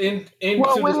 minutes into this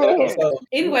episode.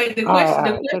 Anyway, the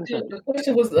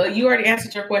question was you already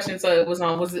answered your question, so it was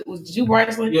on. Was you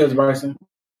Bryson? Yes, Bryson.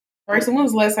 Bryson, when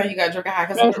was the last time you got drunk high?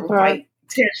 Because it was like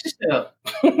shit up.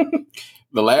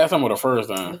 The last time or the first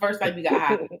time? The first time you got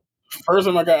high. First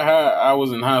time I got high, I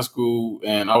was in high school,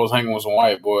 and I was hanging with some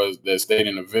white boys that stayed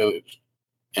in the village.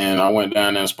 And I went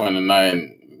down there and spent the night,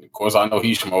 and of course I know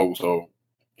he smoked, so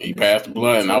he passed the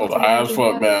blunt, and I was high as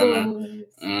fuck down there.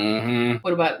 Mm-hmm.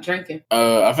 What about drinking?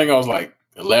 I think I was like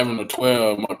 11 or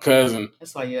 12. My cousin.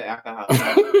 That's why you're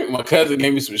alcoholic. My cousin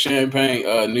gave me some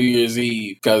champagne New Year's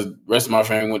Eve because the rest of my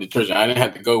family went to church, and I didn't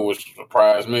have to go, which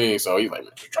surprised me. So he's like,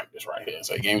 man, drink this right here.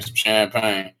 So he gave me some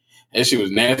champagne. That shit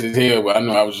was nasty as hell, but I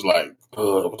knew I was just like,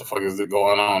 what the fuck is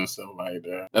going on and stuff like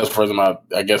that. That's the first time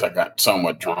I guess I got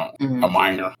somewhat drunk, a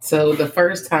minor. So the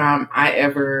first time I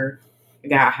ever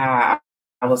got high,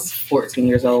 I was 14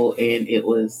 years old, and it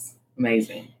was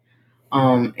amazing.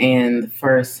 And the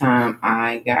first time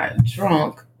I got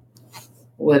drunk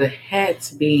would have had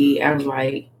to be, I was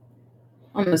like,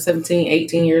 I don't know, 17,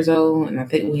 18 years old. And I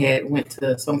think we went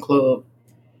to some club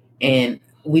and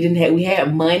we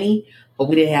had money, but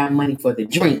we didn't have money for the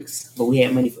drinks, but we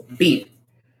had money for the beer.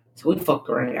 So we fucked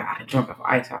around and got drunk off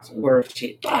Ice House. Worst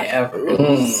shit ever. It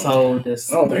was so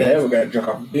disgusting. I don't think I ever got drunk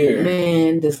off beer.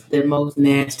 Man, this the most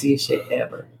nastiest shit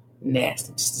ever.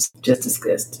 Nasty, just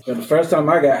disgusting. So the first time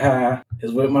I got high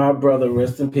is with my brother,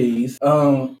 rest in peace.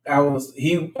 I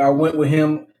went with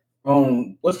him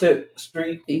on what's that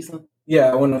street? Eastland.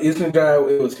 Yeah, I went on Eastern Drive.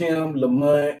 It was him,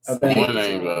 Lamont. I think. One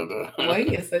name out there. Why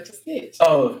you get such a snitch?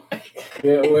 Oh,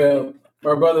 yeah. Well,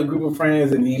 my brother, group of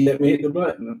friends, and he let me hit the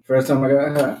button. First time I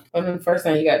got high. Oh, the first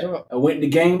time you got drunk? I went to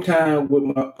game time with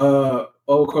my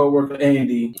old co-worker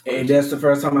Andy, and that's the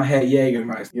first time I had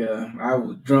Jägermeister. Yeah, I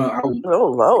was drunk. I was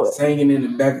Lord. singing in the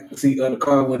back seat of the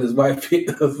car when his wife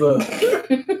picked us up.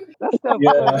 That's so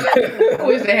Yeah. I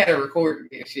wish they had a recording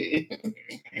that shit.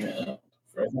 Yeah.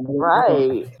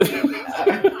 Right.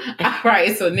 All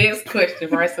right, so next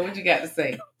question, right? So what you got to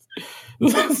say?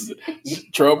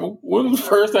 Trouble. When was the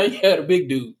first time you had a big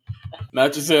dude?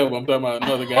 Not yourself. I'm talking about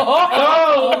another guy.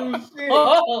 Oh, shit.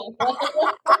 Oh.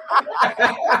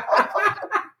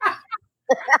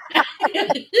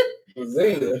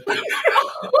 Zeta.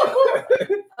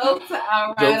 All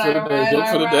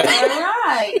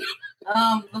right.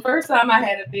 The first time I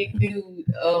had a big dude,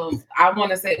 I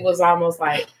want to say it was almost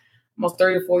 3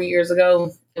 or 4 years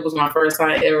ago. It was my first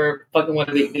time ever fucking with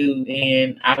a big dude,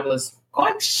 and I was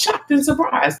quite shocked and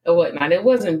surprised and whatnot. It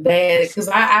wasn't bad because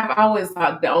I've always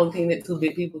thought the only thing that two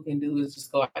big people can do is just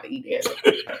go out to eat together.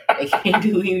 They can't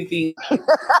do anything.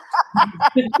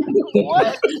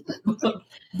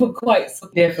 But quite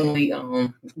definitely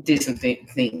did some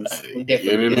things. We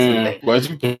definitely did some things. Why'd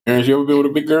you parents? You ever been with a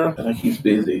big girl? I think he's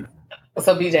busy.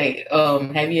 So BJ,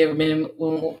 have you ever been?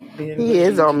 He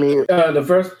is on mute. The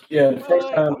first time.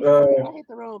 I hit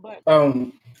the road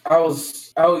button. I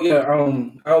was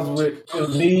with it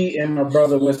was me and my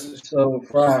brother Wesley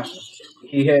Fry.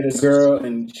 He had a girl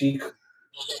and she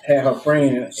had her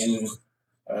friend and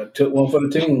took one for the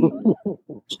team.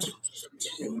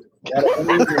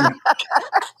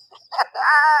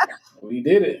 We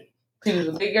did it. She was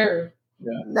a big girl.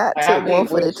 Yeah. Not took one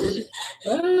for the team.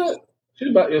 She's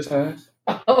about your size.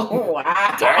 Oh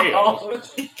wow! Damn.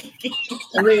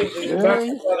 I mean, like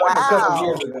a couple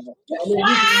years ago.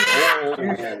 I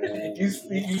mean, you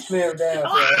slim down.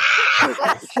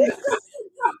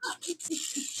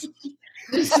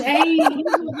 The shade.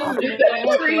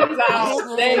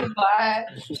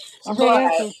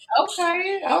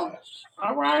 Okay. Oh,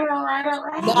 all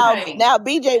right. Now,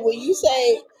 BJ, when you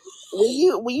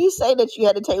say that you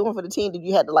had to take one for the team, did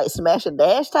you have to like smash a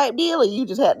dash type deal, or you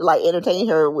just had to like entertain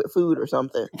her with food or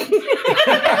something?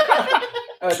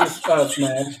 I just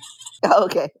smash.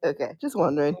 Okay, just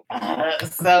wondering. Yeah.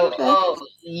 So,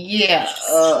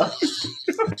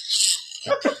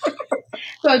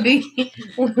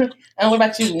 and what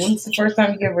about you? When's the first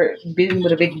time you ever been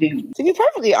with a big dude? To be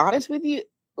perfectly honest with you,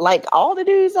 like all the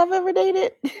dudes I've ever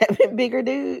dated have been bigger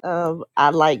dudes. I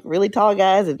like really tall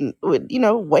guys and would,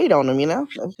 wait on them,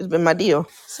 That's just been my deal.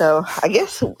 So I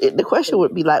guess the question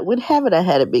would be like, when haven't I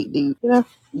had a big dude,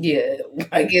 Yeah,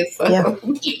 I guess so. Yeah.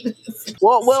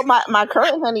 Well, my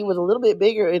current honey was a little bit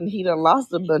bigger and he done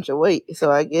lost a bunch of weight.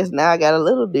 So I guess now I got a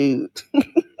little dude.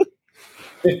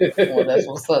 Well, that's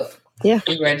what's up. Yeah.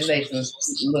 Congratulations,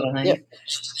 little honey. Yep.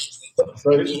 So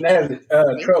now,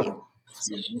 Trouble.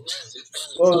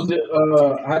 What was it?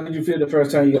 How did you feel the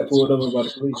first time you got pulled over by the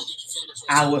police?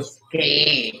 I was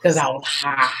scared because I was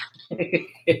high.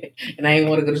 And I didn't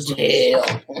want to go to jail.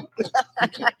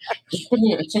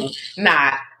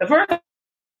 Nah, the first time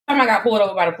I got pulled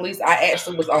over by the police, I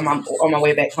actually was on my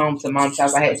way back home to mom's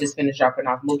house. I had just finished dropping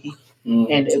off Mookie,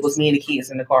 and it was me and the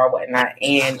kids in the car and whatnot.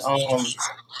 And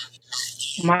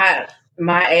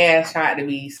my ass tried to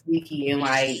be sneaky and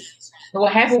like. So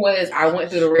what happened was I went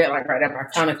through the red light right after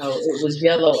Conoco. It was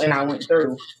yellow, and I went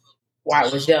through while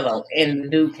it was yellow, and the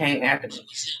dude came after me.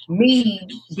 Me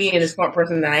being the smart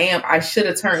person that I am, I should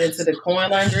have turned into the coin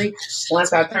laundry.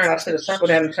 Once I turned, I should have circled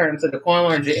down and turned into the coin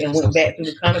laundry and went back through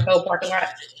the Conoco parking lot.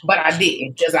 But I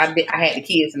didn't because I had the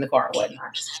kids in the car and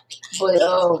whatnot. But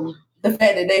the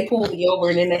fact that they pulled me over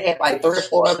and then they had like 3 or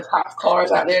 4 other cops'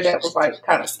 cars out there, that was like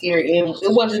kind of scary. And it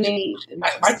wasn't any.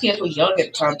 My kids were young at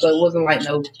the time, so it wasn't like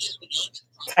no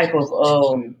type of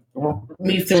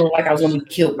me feeling like I was gonna be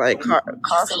killed. Like car.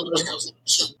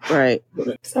 Right.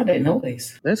 It's not that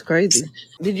noise. That's crazy.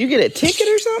 Did you get a ticket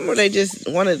or something, or they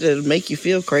just wanted to make you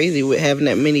feel crazy with having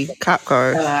that many cop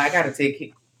cars? I got a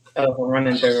ticket. for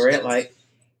running through the red light.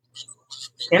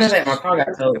 And I think my car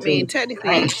got towed I mean, too. technically,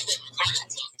 I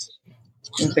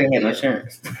didn't get no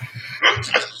insurance.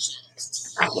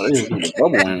 Well, they just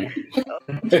double whammy.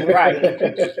 Right.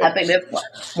 I think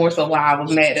that's more so why I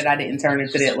was mad that I didn't turn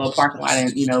into that little parking lot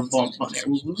and, bump on there.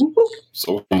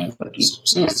 So,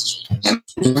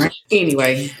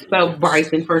 Anyway, so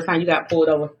Bryson, first time you got pulled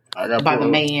over I got by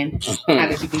pulled the over. man, how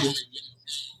did you feel?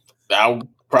 I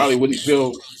probably wouldn't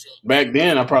feel back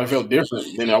then. I probably felt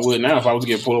different than I would now if I was to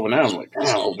get pulled over now. I'm like, damn,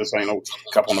 I hope this ain't no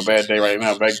cop on a bad day right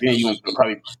now. Back then, you wouldn't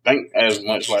probably think as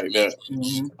much like that.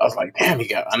 Mm-hmm. I was like, damn,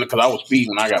 because I was speeding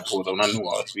when I got pulled over. And I knew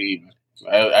I was speeding.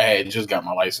 I had just got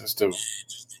my license too. And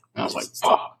I was like,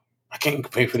 fuck, I can't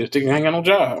pay for this ticket. I ain't got no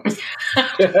job.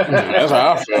 That's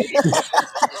how I felt.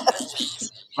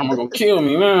 Someone gonna kill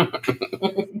me, man.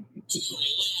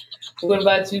 What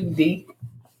about you, D?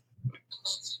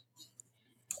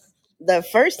 The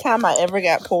first time I ever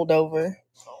got pulled over,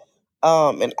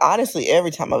 and honestly,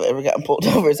 every time I've ever gotten pulled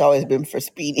over, it's always been for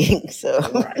speeding. So,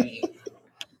 Right.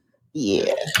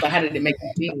 yeah. But how did it make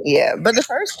you feel? Yeah, but the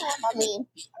first time, I mean,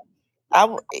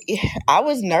 I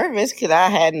was nervous because I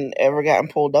hadn't ever gotten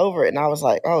pulled over, and I was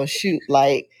like, oh shoot,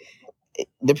 like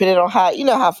depending on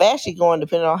how fast you're going,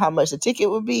 depending on how much the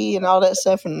ticket would be and all that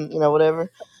stuff, and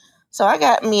whatever. So I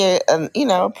got me a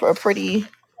pretty.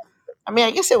 I mean,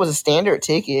 I guess it was a standard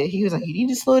ticket. He was like, "You need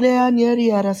to slow down, yada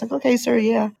yada." I was like, "Okay, sir,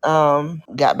 yeah."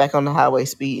 Got back on the highway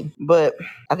speed, but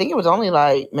I think it was only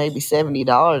like maybe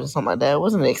 $70 or something like that. It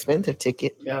wasn't an expensive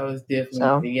ticket. That was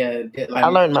definitely So, like I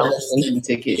learned my lesson. speeding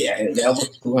ticket. Yeah, that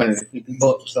was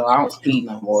 $250. So I don't speed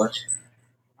no more.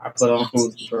 I put on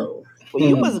cruise control. Well,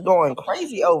 you was going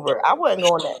crazy over. I wasn't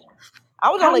going that. I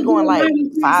was only going like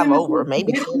 5 over,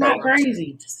 maybe 10 not over.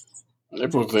 crazy. They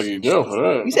supposed to take you jail for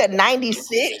that. You said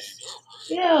 96.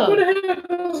 Yeah. What the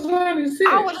hell was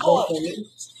 96? I was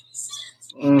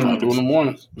going. I do in the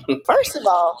morning. First of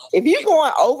all, if you're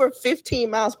going over 15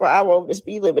 miles per hour over the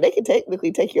speed limit, they can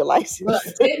technically take your license.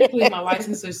 But technically, my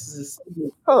license is.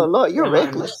 Oh Lord, you're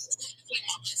reckless.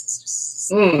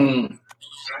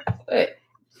 But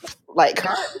Like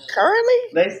currently?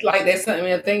 That's something.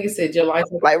 I think it said your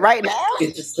license. Like right now?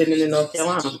 It's just sitting in North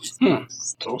Carolina.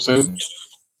 So says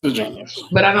Virginia.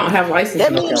 But I don't have license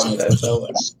in North Carolina though, so.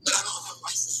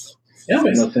 That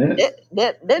makes no sense.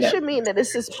 That should mean that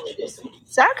it's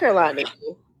South Carolina.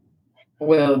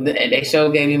 Well, they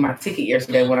sure gave me my ticket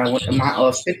yesterday when I went to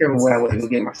my sticker when I went to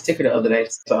get my sticker the other day.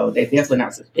 So they definitely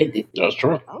not suspended. That's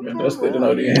true. Okay, That's good to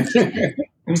know.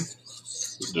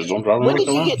 Just don't drive in when North did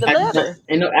you Carolina. get the letter?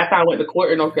 And after I went to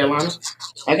court in North Carolina,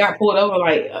 I got pulled over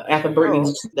after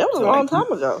Brittany. That was a long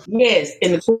time ago. Yes,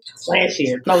 in the court last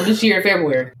year. No, this year in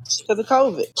February. Because of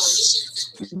COVID.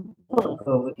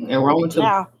 And rolling too.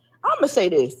 Now, I'm going to say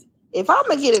this. If I'm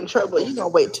going to get in trouble, you're going to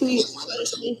wait 2 years.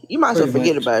 You might as well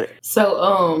forget about it.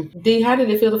 So, D, how did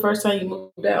it feel the first time you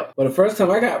moved out? Well, the first time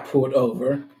I got pulled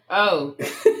over. Oh.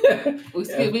 We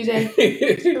still BJ?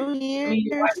 2 years.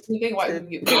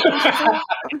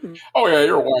 Oh, yeah,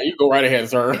 you're white. You go right ahead,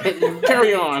 sir.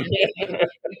 Carry on. You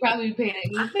probably be paying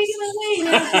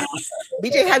that.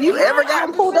 BJ, have you ever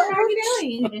gotten pulled over?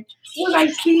 Was I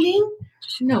speeding?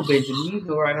 No, Benjamin, you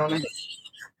go right on it.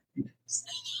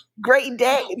 Great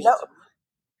day. No.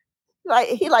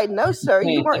 He no, sir.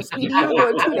 You weren't speeding. You were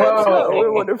going too damn slow. We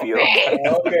wonder if you're okay.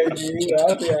 Okay, G,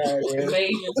 I'll be all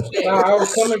right. Nah, I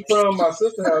was coming from my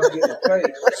sister's house getting a plate.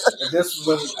 And this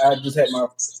was when I just had my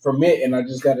permit, and I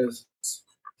just got a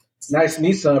nice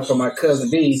Nissan from my cousin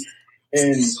D.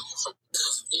 And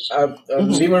I'm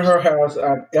leaving her house.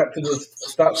 I got to the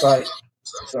stop sign,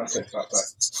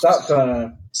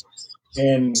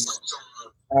 and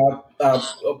I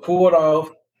pulled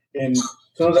off, and as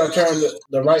soon as I turned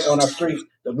the right on our street,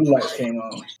 the blue lights came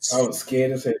on. I was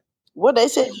scared as hell. What they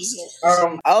said?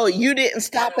 You didn't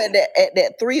stop at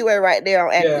that 3-way right there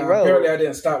on Ackley Road. Apparently I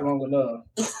didn't stop long enough.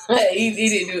 He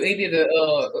did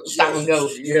a stop and go.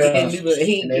 Yeah.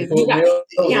 He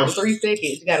count 3 seconds.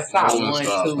 You got to stop 1,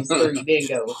 2, 3, then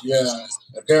go. Yeah.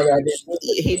 Apparently I didn't.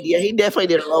 He definitely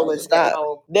did a rolling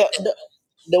stop.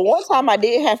 The one time I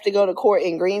did have to go to court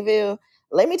in Greenville,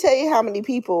 let me tell you how many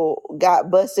people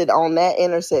got busted on that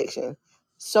intersection.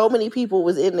 So many people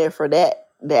was in there for that.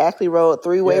 The Ackley Road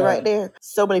 3-way right there.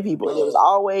 So many people. It was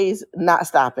always not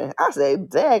stopping. I said,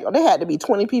 dang, there had to be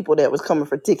 20 people that was coming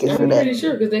for tickets for that. I'm pretty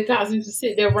sure because they cops used to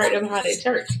sit there right up behind that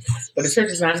church. But the church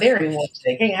is not there anymore. So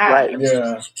they can't hide. Right.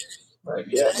 Yeah. Right.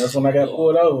 Yeah. That's when I got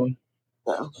pulled over. And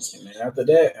then after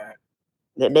that,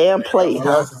 the damn plate,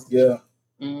 huh? Yeah.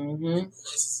 Mm-hmm.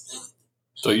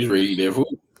 So you ready to eat that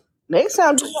food? Next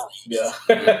time. Yeah.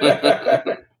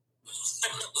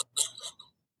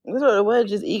 That's what it was.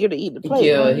 Just eager to eat the plate.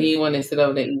 Yeah, wasn't it? he wanted to sit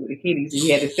over there and eat with the kiddies. He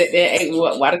had to sit there and ate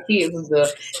while the kids was there.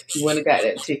 He went and got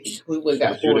that chicken. We would have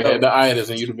got But you'd pulled have had the over. itis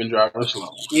and you'd have been driving slow.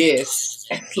 Yes,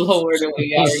 slower than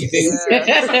we already do.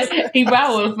 Yeah. He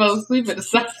probably would have fell asleep at the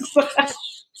side.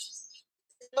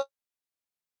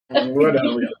 What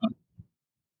are we?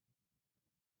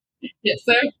 Yes,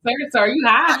 sir. Sir, you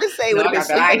high? I just say it No, would I have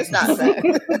got been that sleep at the ice. stop sign.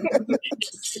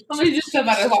 Somebody just come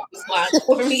out and walk this line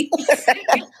for me.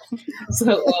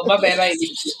 So, my bad. I ain't get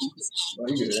you. Oh,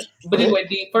 you good. But anyway,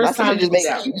 the My first sister time you just moved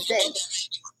made out. me mistake.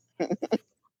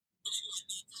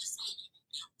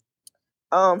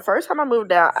 First time I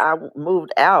moved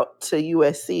out to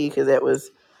USC because that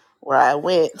was where I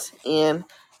went, and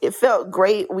it felt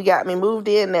great. We got me moved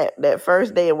in that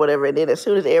first day or whatever, and then as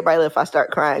soon as everybody left, I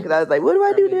start crying because I was like, "What do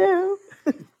I do now?"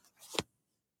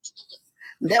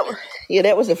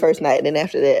 That was the first night, and then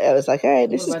after that, I was like, "All right,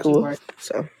 this What is about you, cool." Mark?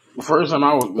 So The first time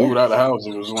I was yeah, moved out of the house,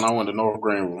 it was when I went to North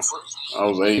Greenville. I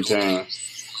was 18,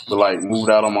 but like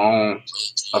moved out on my own.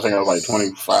 I think I was like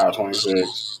 25,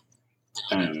 26,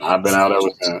 and I've been out ever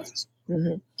since.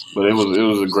 hmm But it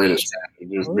was a great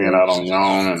experience, just oh being yeah, out on your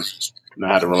own and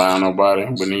not have to rely on nobody.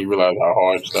 But then you realize how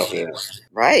hard stuff is.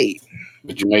 right.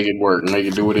 But you make it work, make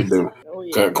it do what it do. Oh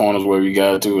yeah. Cut corners where we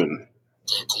got to, and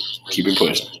keep it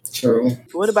pushing. True.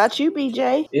 What about you,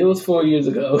 BJ? It was 4 years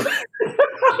ago.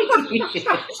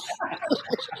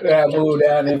 I moved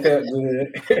out and it felt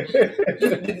good.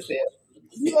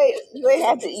 You ain't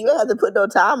have to put no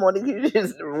time on it. You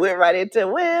just went right into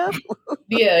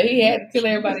Yeah, he had to tell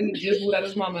everybody he just moved out of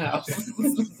his mama's house.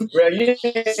 Well, yeah,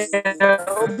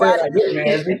 nobody. I get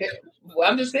nasty. Well,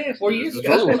 I'm just saying, 4 years It's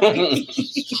ago. true.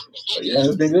 Yeah,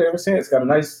 it's been good ever since. Got a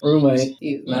nice roommate.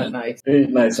 He's not nice. Very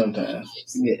nice sometimes.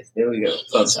 Yes, there we go.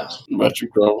 Sometimes. But you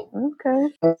go.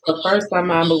 Okay. The first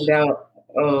time I moved out,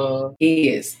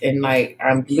 is and like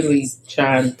I'm literally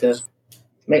trying to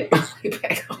make my way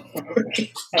back home.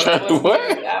 What?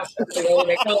 I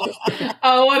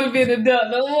don't want to be an adult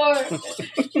no more.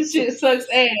 This shit sucks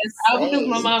ass. I was with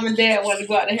my mom and dad wanted to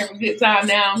go out and have a good time.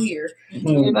 Now I'm here.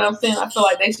 You know what I'm saying? I feel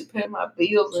like they should pay my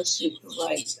bills and shit. 'Cause,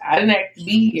 like, I didn't have to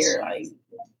be here. Like,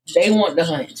 they want the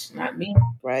hunch, not me.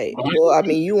 Right. Well, I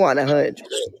mean, you want a hunch.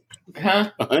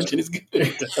 Huh? A hunch is good. I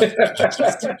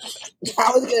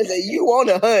was gonna say you want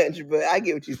a hunch, but I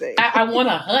get what you're saying. I want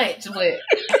a hunch, but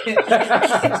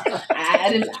I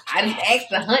didn't ask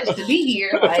the hunch to be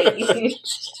here. Like, it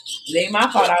ain't my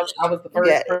fault. I was the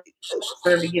first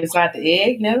person to get inside the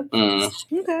egg. No. Okay.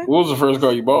 What was the first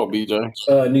car you bought, BJ?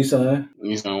 Nissan.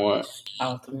 Nissan what?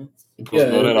 Altima. You supposed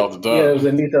to know that off the top. Yeah, it was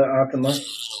a Nissan Altima.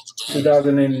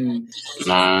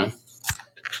 9.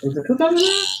 Was it 2009?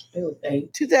 It was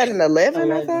 8.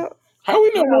 2011, I thought. How we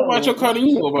know more about your car than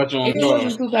you know about your own It car?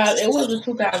 wasn't 2000. It wasn't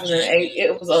 2008.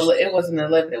 It wasn't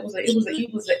 11. It was an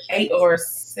 8 or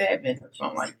 7 or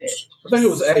something like that. I think it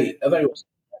was 8. I think it was.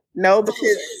 No,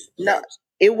 because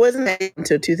it wasn't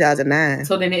until 2009.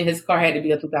 So then his car had to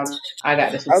be a 2000. I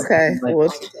got this. Okay, well,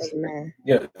 2009.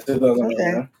 Yeah, 2009.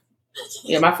 Okay.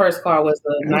 Yeah, my first car was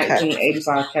the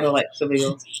 1985 Cadillac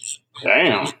Seville.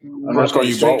 Damn. The first car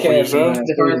you bought for yourself?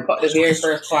 The very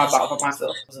first car I bought for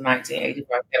myself was a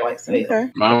 1985 Cadillac Seville.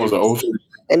 Okay. Mine was an 03.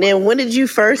 And then when did you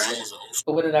first?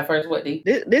 But when did I first what, D?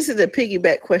 This is a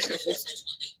piggyback question.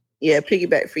 Yeah,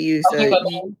 piggyback for you. So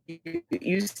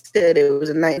you said it was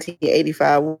a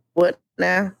 1985. What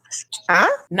now? Huh?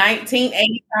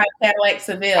 1985 Cadillac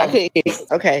Seville.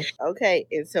 Okay.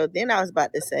 And so then I was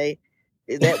about to say,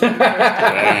 is that when you first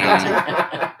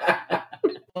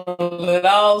it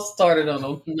all started on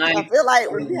a night. I feel like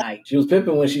she was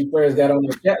pimping when she first got on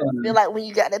the chat line. I feel like when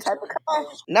you got that type of car.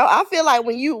 No, I feel like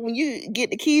when you get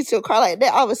the keys to a car like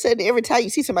that, all of a sudden every time you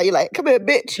see somebody, you're like, "Come here,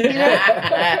 bitch." You know?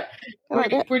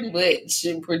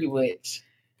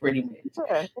 Pretty much.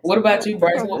 Okay. What about you,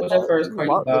 Bryce? What was your first car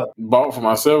you bought? Bought for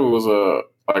myself, it was a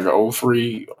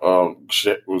 03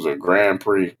 shit, it was a Grand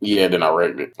Prix. Yeah, then I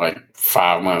wrecked it like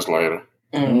 5 months later.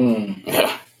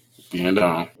 Yeah. Being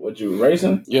down. What, you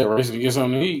racing? Yeah, racing to get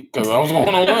something to eat because I was going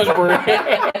on lunch break.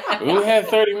 We had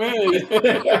 30 minutes.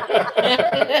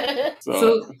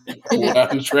 So pulled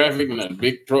out in traffic and a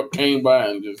big truck came by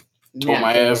and just tore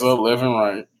my ass up left and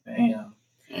right. Damn.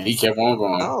 And he kept on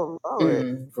going. Oh,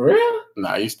 for real?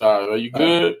 Nah, he started, "Are you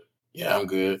good?" Yeah, I'm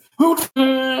good.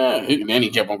 And then he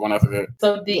kept on going after that.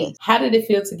 So D, how did it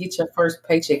feel to get your first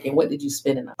paycheck and what did you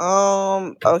spend it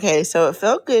on? Okay, so it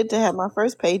felt good to have my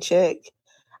first paycheck.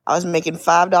 I was making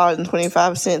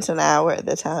 $5.25 an hour at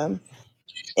the time.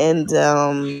 And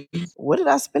what did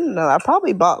I spend it on? I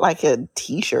probably bought like a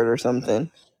t-shirt or something.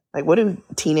 Like, what do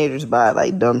teenagers buy?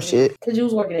 Like, dumb shit. Because you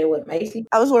was working at what, Macy?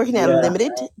 I was working at Yeah.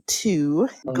 Limited to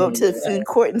go to the food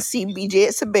court and see BJ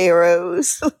at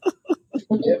Sabero's.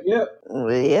 Yep. Yep.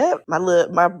 My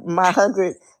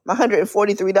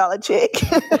 $143 check.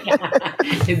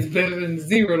 It's better than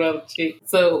 $0 check.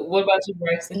 So, what about you,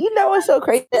 Bryson? You know what's so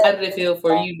crazy? How did it feel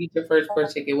for you to get your first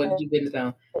chicken? What did you get it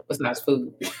on besides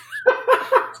food?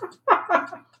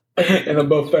 And a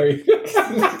buffet.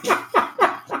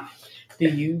 Do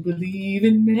you believe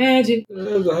in magic? I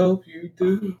hope you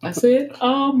do. I said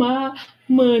all my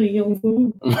money on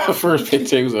food. My first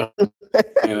paycheck was $9,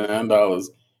 and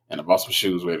I bought some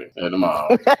shoes with it at the mall.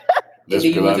 Just Did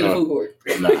you because went I to the know. food court?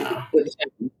 Nah, With the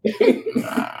champion?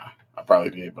 I probably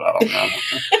did, but I don't know.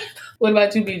 What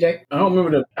about you, BJ? I don't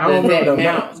remember the That amount.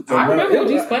 counts. The I amount. remember what It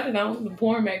you was- spent it on the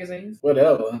porn magazines.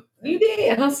 Whatever. You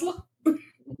did, hustler. Because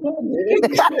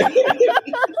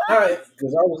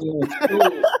I was in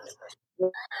school.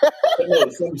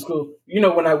 Some school. You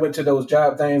know when I went to those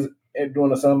job things during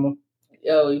the summer?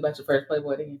 Yo, you bought your first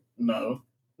Playboy then? No.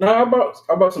 I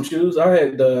bought some shoes. I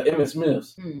had the Emmett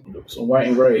Smiths, some white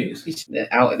and grays.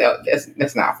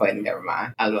 That's not funny. Never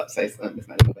mind. I was about to say something that's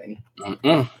not even funny.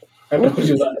 Mm-mm. I know what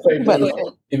you about to say, But- but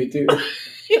Emmett too.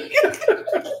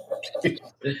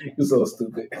 You're so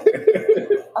stupid.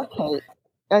 Okay.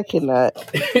 I cannot.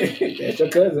 That's your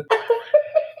cousin.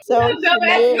 So,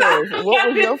 Shamir, what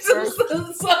was your first?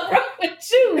 What's wrong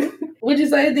with you? What'd you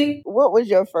say, D? What was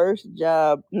your first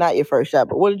job? Not your first job,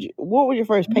 but what was your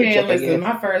first paycheck? Man, listen,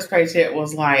 my first paycheck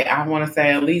was like, I want to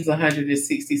say at least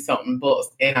 160 something bucks,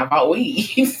 and I bought weed.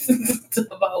 I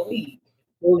bought weed.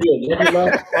 Oh, yeah. I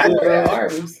worked at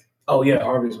Arby's. Oh, yeah.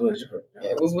 Arby's was your first.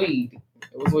 It was weed.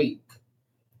 It was weed.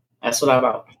 That's what I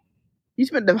bought. You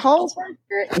spent the whole first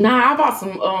check? Nah, I bought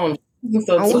some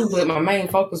stuff too, but my main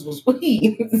focus was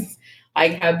weed.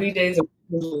 Like how BJ's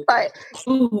was Like,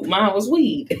 food, mine was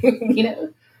weed. You know,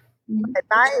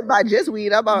 I ain't buy just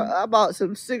weed. I bought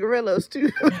some cigarillos too.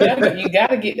 you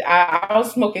gotta get. I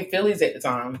was smoking Phillies at the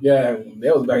time. Yeah,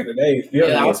 that was back in the day.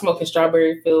 Yeah, I was smoking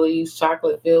strawberry Phillies,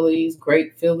 chocolate Phillies,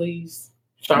 grape Phillies,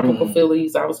 tropical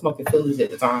Phillies. I was smoking Phillies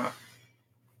at the time.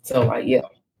 So like, yeah.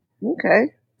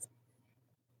 Okay.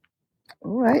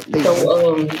 All right.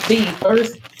 So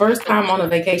the first time on a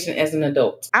vacation as an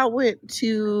adult. I went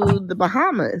to the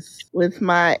Bahamas with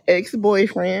my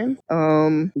ex-boyfriend.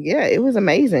 Yeah, it was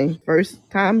amazing. First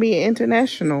time being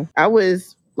international. I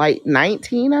was like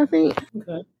 19, I think.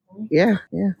 Okay. Yeah.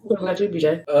 What about you,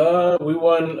 BJ? We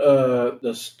won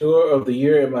the store of the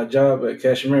year at my job at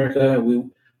Cash America. We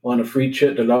won a free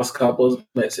trip to Los Cabos,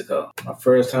 Mexico. My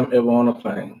first time ever on a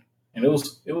plane. And it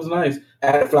was nice. I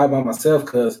had to fly by myself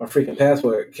because my freaking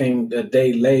passport came a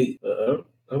day late.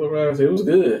 Otherwise, it was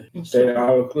good. Stayed at an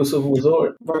all-inclusive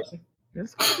resort.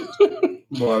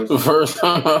 The first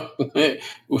time I went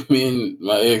with me and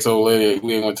my ex-old lady,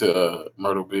 we went to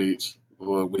Myrtle Beach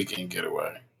for a weekend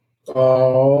getaway.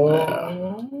 Oh. Yeah.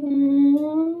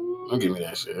 Don't give me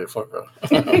that shit. Fuck up.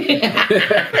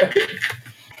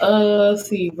 Let's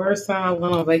see. First time I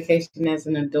went on vacation as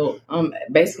an adult.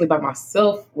 Basically by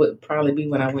myself would probably be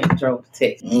when I went and drove to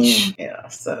Texas. Yeah.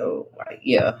 So like,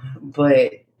 yeah.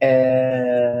 But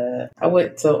I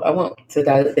went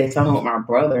to Daytona with my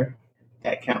brother.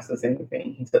 That counts as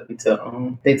anything. He took me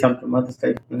to Daytona for Mother's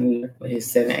Day with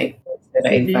his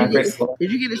 785 grade school.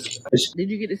 Did you get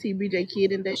to see BJ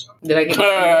Kid in that? Did I get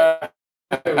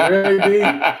Really?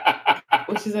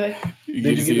 what you say?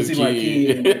 Did you get to see my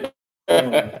kid?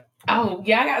 Oh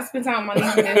yeah, I got to spend time with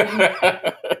my niece and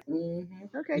nephew.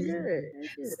 Okay, good.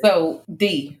 So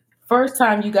D, first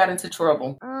time you got into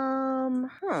trouble?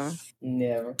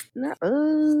 Never. No,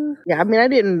 yeah, I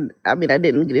didn't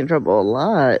get in trouble a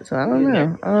lot, so I don't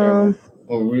know.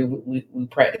 Well, we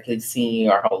practically seen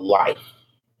you our whole life.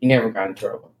 You never got in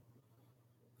trouble.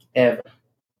 Ever.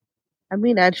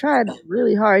 I tried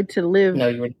really hard to live No,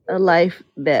 you were a life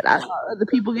that I saw other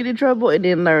people get in trouble and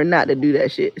then learn not to do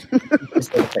that shit.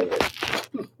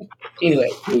 Anyway,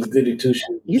 It was goody two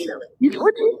shoes. What did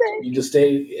you say? You just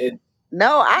stayed at.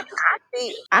 No, I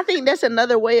think that's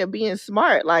another way of being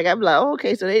smart. Like I'm like, oh,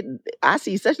 okay, so I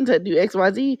see such and such do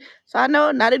XYZ, so I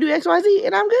know not to do XYZ,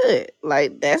 and I'm good.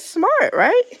 Like that's smart,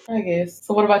 right? I guess.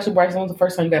 So what about you, Bryson? When was the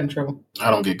first time you got in trouble?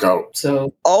 I don't get caught.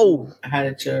 So how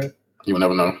did you will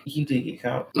never know. you did get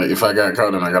caught? Like, if I got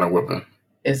caught, then I got a whipping.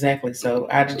 Exactly. So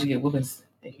how did you get whippings?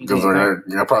 Because I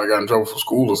probably got in trouble for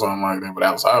school or something like that. But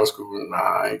outside of school, nah,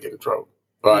 I ain't getting in trouble.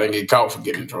 But I didn't get caught for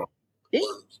getting in trouble.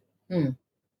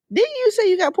 Didn't you say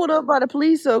you got pulled up by the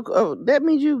police? So that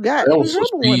means you got That in was for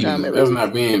trouble one time speeding. at That's least.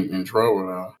 not being in trouble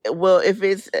though. Well, if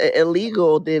it's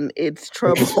illegal, then it's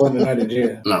trouble. Spend the night in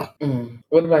jail. No.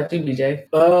 What about you, BJ?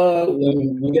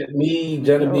 When we got me,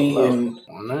 Johnny B, Oh, and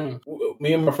One name.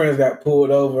 me and my friends got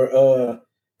pulled over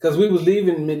because we was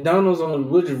leaving McDonald's on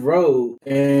Woodruff Road,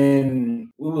 and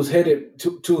we was headed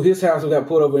to his house. We got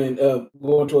pulled over and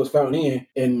going towards Fountain Inn,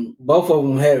 and both of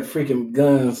them had freaking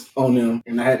guns on them,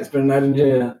 and I had to spend the night in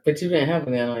jail. But you didn't have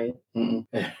a gun on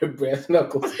you. Brass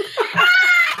knuckles.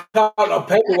 Called a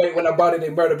paperweight when I bought it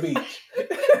in Myrtle Beach.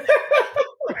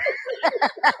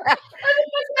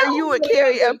 And you would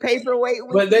carry a paperweight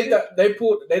with But you?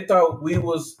 they thought we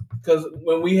was, because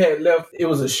when we had left, it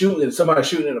was a shooting, somebody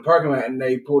shooting in the parking lot, and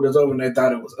they pulled us over and they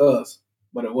thought it was us,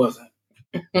 but it wasn't.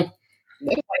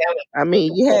 I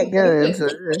mean, you had guns.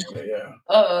 Yeah.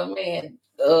 Oh man.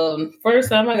 First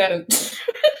time I got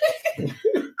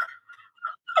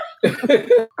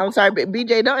I'm sorry, but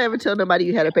BJ, don't ever tell nobody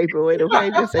you had a paperweight, okay?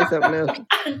 Just say something else.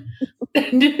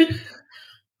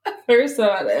 First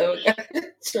time I ever got in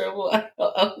trouble, I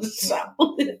was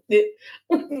shoplifted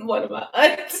one of my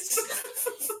aunts.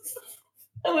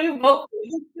 And we both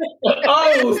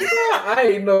Oh, I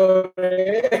ain't know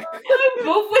that.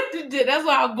 went to jail. That's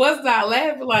why I bust out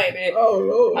laughing like that. Oh,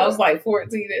 Lord. I was like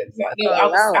 14 at the time. No,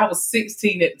 I was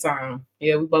 16 at the time.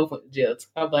 Yeah, we both went to jail.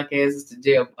 Our black asses to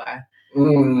jail by.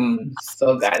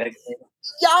 So got it.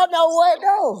 Y'all know what,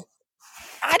 though?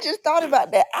 I just thought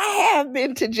about that. I have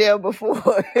been to jail before.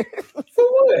 For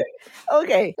what?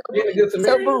 Okay. Being a good So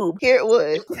Samaritan? boom, here it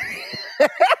was.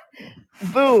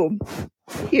 Boom.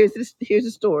 Here's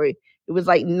the story. It was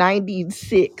like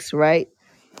 96, right?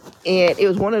 And it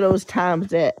was one of those times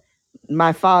that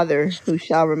my father, who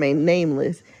shall remain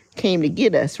nameless, came to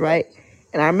get us, right?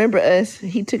 And I remember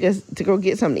he took us to go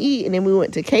get something to eat, and then we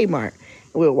went to Kmart.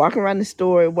 And we were walking around the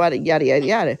store, yada, yada, yada,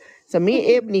 yada. So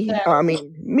me and me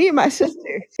and my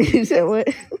sister, you said what?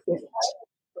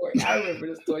 I remember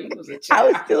the story. He was a I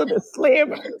child. was still the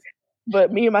slammer.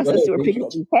 But me and my sister were picking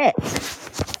up these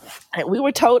hats. And we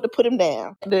were told to put them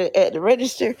down at the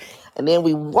register. And then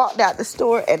we walked out the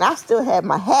store, and I still had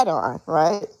my hat on,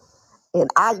 right? And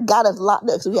I got us locked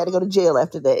up, so we had to go to jail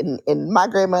after that. And my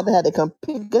grandmother had to come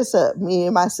pick us up, me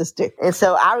and my sister. And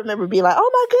so I remember being like,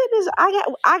 "Oh my goodness,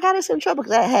 I got us in trouble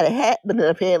because I had a hat." But then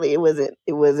apparently it wasn't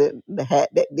the hat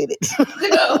that did it.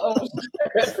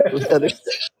 It was other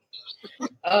stuff.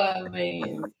 Oh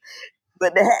man.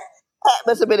 But the hat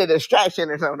must have been a distraction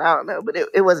or something. I don't know, but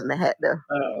it wasn't the hat though.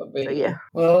 Oh man. So, yeah.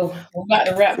 Well, we're about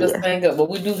to wrap this thing up, but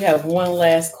we do have one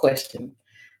last question.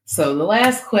 So the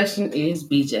last question is,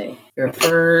 BJ, your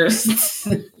first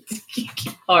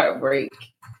heartbreak.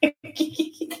 Are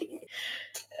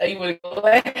you want to go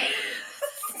last?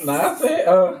 Nah, I said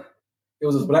it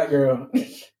was this black girl.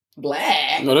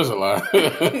 Black. No, that's a lie.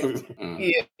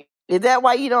 Yeah. Is that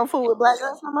why you don't fool with black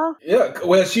girls no more? Yeah,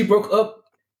 well, she broke up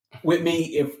with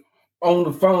me on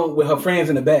the phone with her friends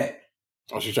in the back.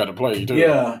 Oh, she tried to play you too.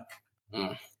 Yeah.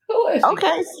 Who is she?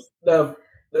 Okay.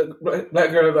 The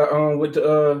black girl that went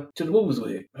to the movies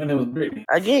with. Her name was Brittany.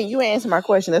 Again, you answer my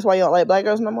question. That's why you don't like black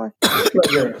girls no more? Black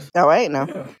girls. All right, now.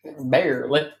 Yeah.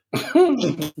 Barely.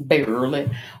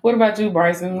 Barely. What about you,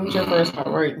 Bryson? What's your first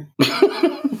heartbreak?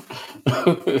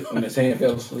 When his hand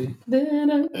fell asleep. Yeah,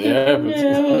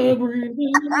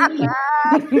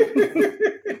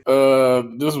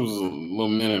 this was a little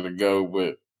minute ago,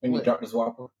 but When you dropped his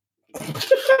whopper.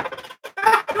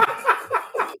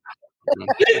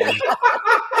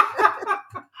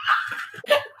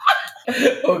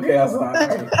 Okay, I'm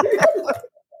sorry.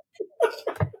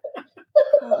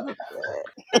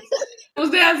 Was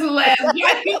that the last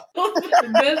bite? The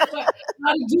best part.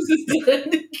 My juices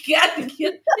got to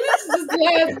get. This is the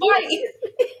last bite.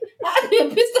 I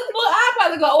didn't piss the fuck. I'm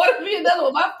about to go order me another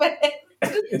one. My fat.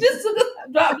 Just to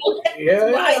drop one.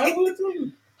 Yeah, I would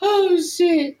too. Oh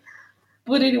shit.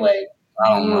 But anyway, I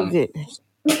don't Oh, know. goodness.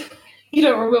 you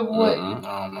don't remember what I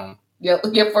don't know.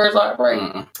 your first heartbreak?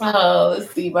 Mm-mm. Oh,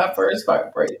 let's see. My first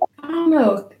heartbreak. I don't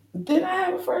know. Did I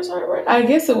have a first heartbreak? I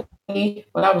guess it was me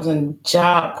when I was in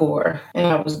Job Corps and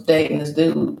I was dating this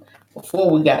dude before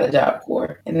we got a Job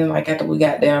Corps. And then like after we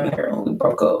got down there, we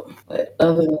broke up. But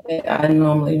other than that, I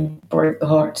normally break the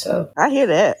heart. So I hear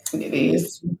that. it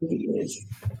is. It is.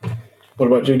 What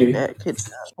about you, D? That could,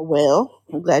 well,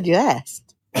 I'm glad you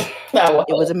asked. Oh,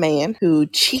 It was a man who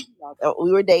cheated.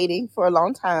 We were dating for a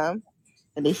long time,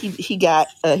 and then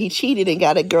he cheated and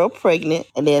got a girl pregnant,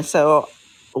 and then so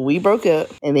we broke up,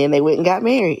 and then they went and got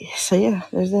married. So yeah,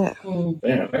 there's that.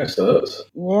 Damn, that sucks.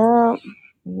 Yeah.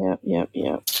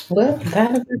 Yep. Well,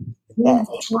 that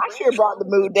I sure brought the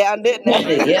mood down, didn't I?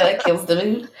 Yeah, that kills the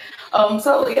mood.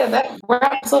 So yeah, that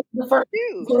wraps up the first.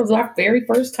 Dude. It was our very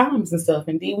first times and stuff.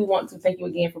 Indeed, we want to thank you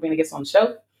again for being a guest on the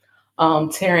show.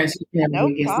 Terrence, you can never No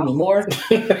be a guest problem. anymore.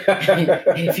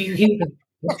 if you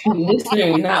listen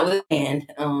and not listening,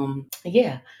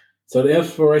 yeah. So the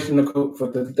inspirational quote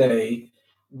for today: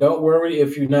 don't worry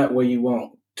if you're not where you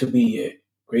want to be yet.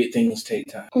 Great things take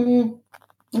time.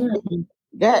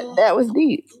 That was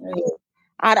deep.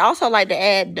 I'd also like to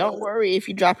add, don't worry if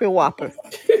you drop your Whopper.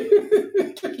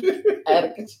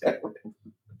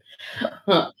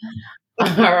 All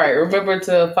right. Remember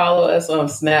to follow us on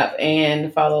Snap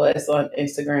and follow us on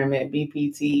Instagram at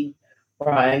BPT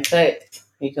Raw and Cut.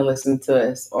 You can listen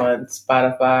to us on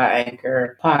Spotify,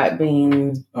 Anchor,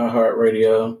 Podbean,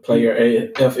 iHeartRadio, Player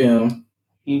FM,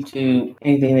 YouTube,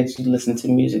 anything that you listen to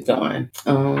music on.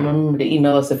 Remember to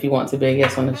email us if you want to be a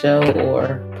guest on the show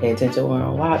or pay attention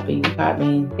on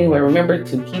Podbean. Anyway, remember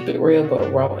to keep it real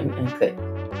but raw and uncut.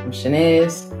 I'm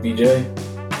Shanez. BJ.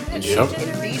 Yep.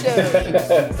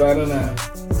 DJ. Signing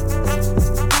out.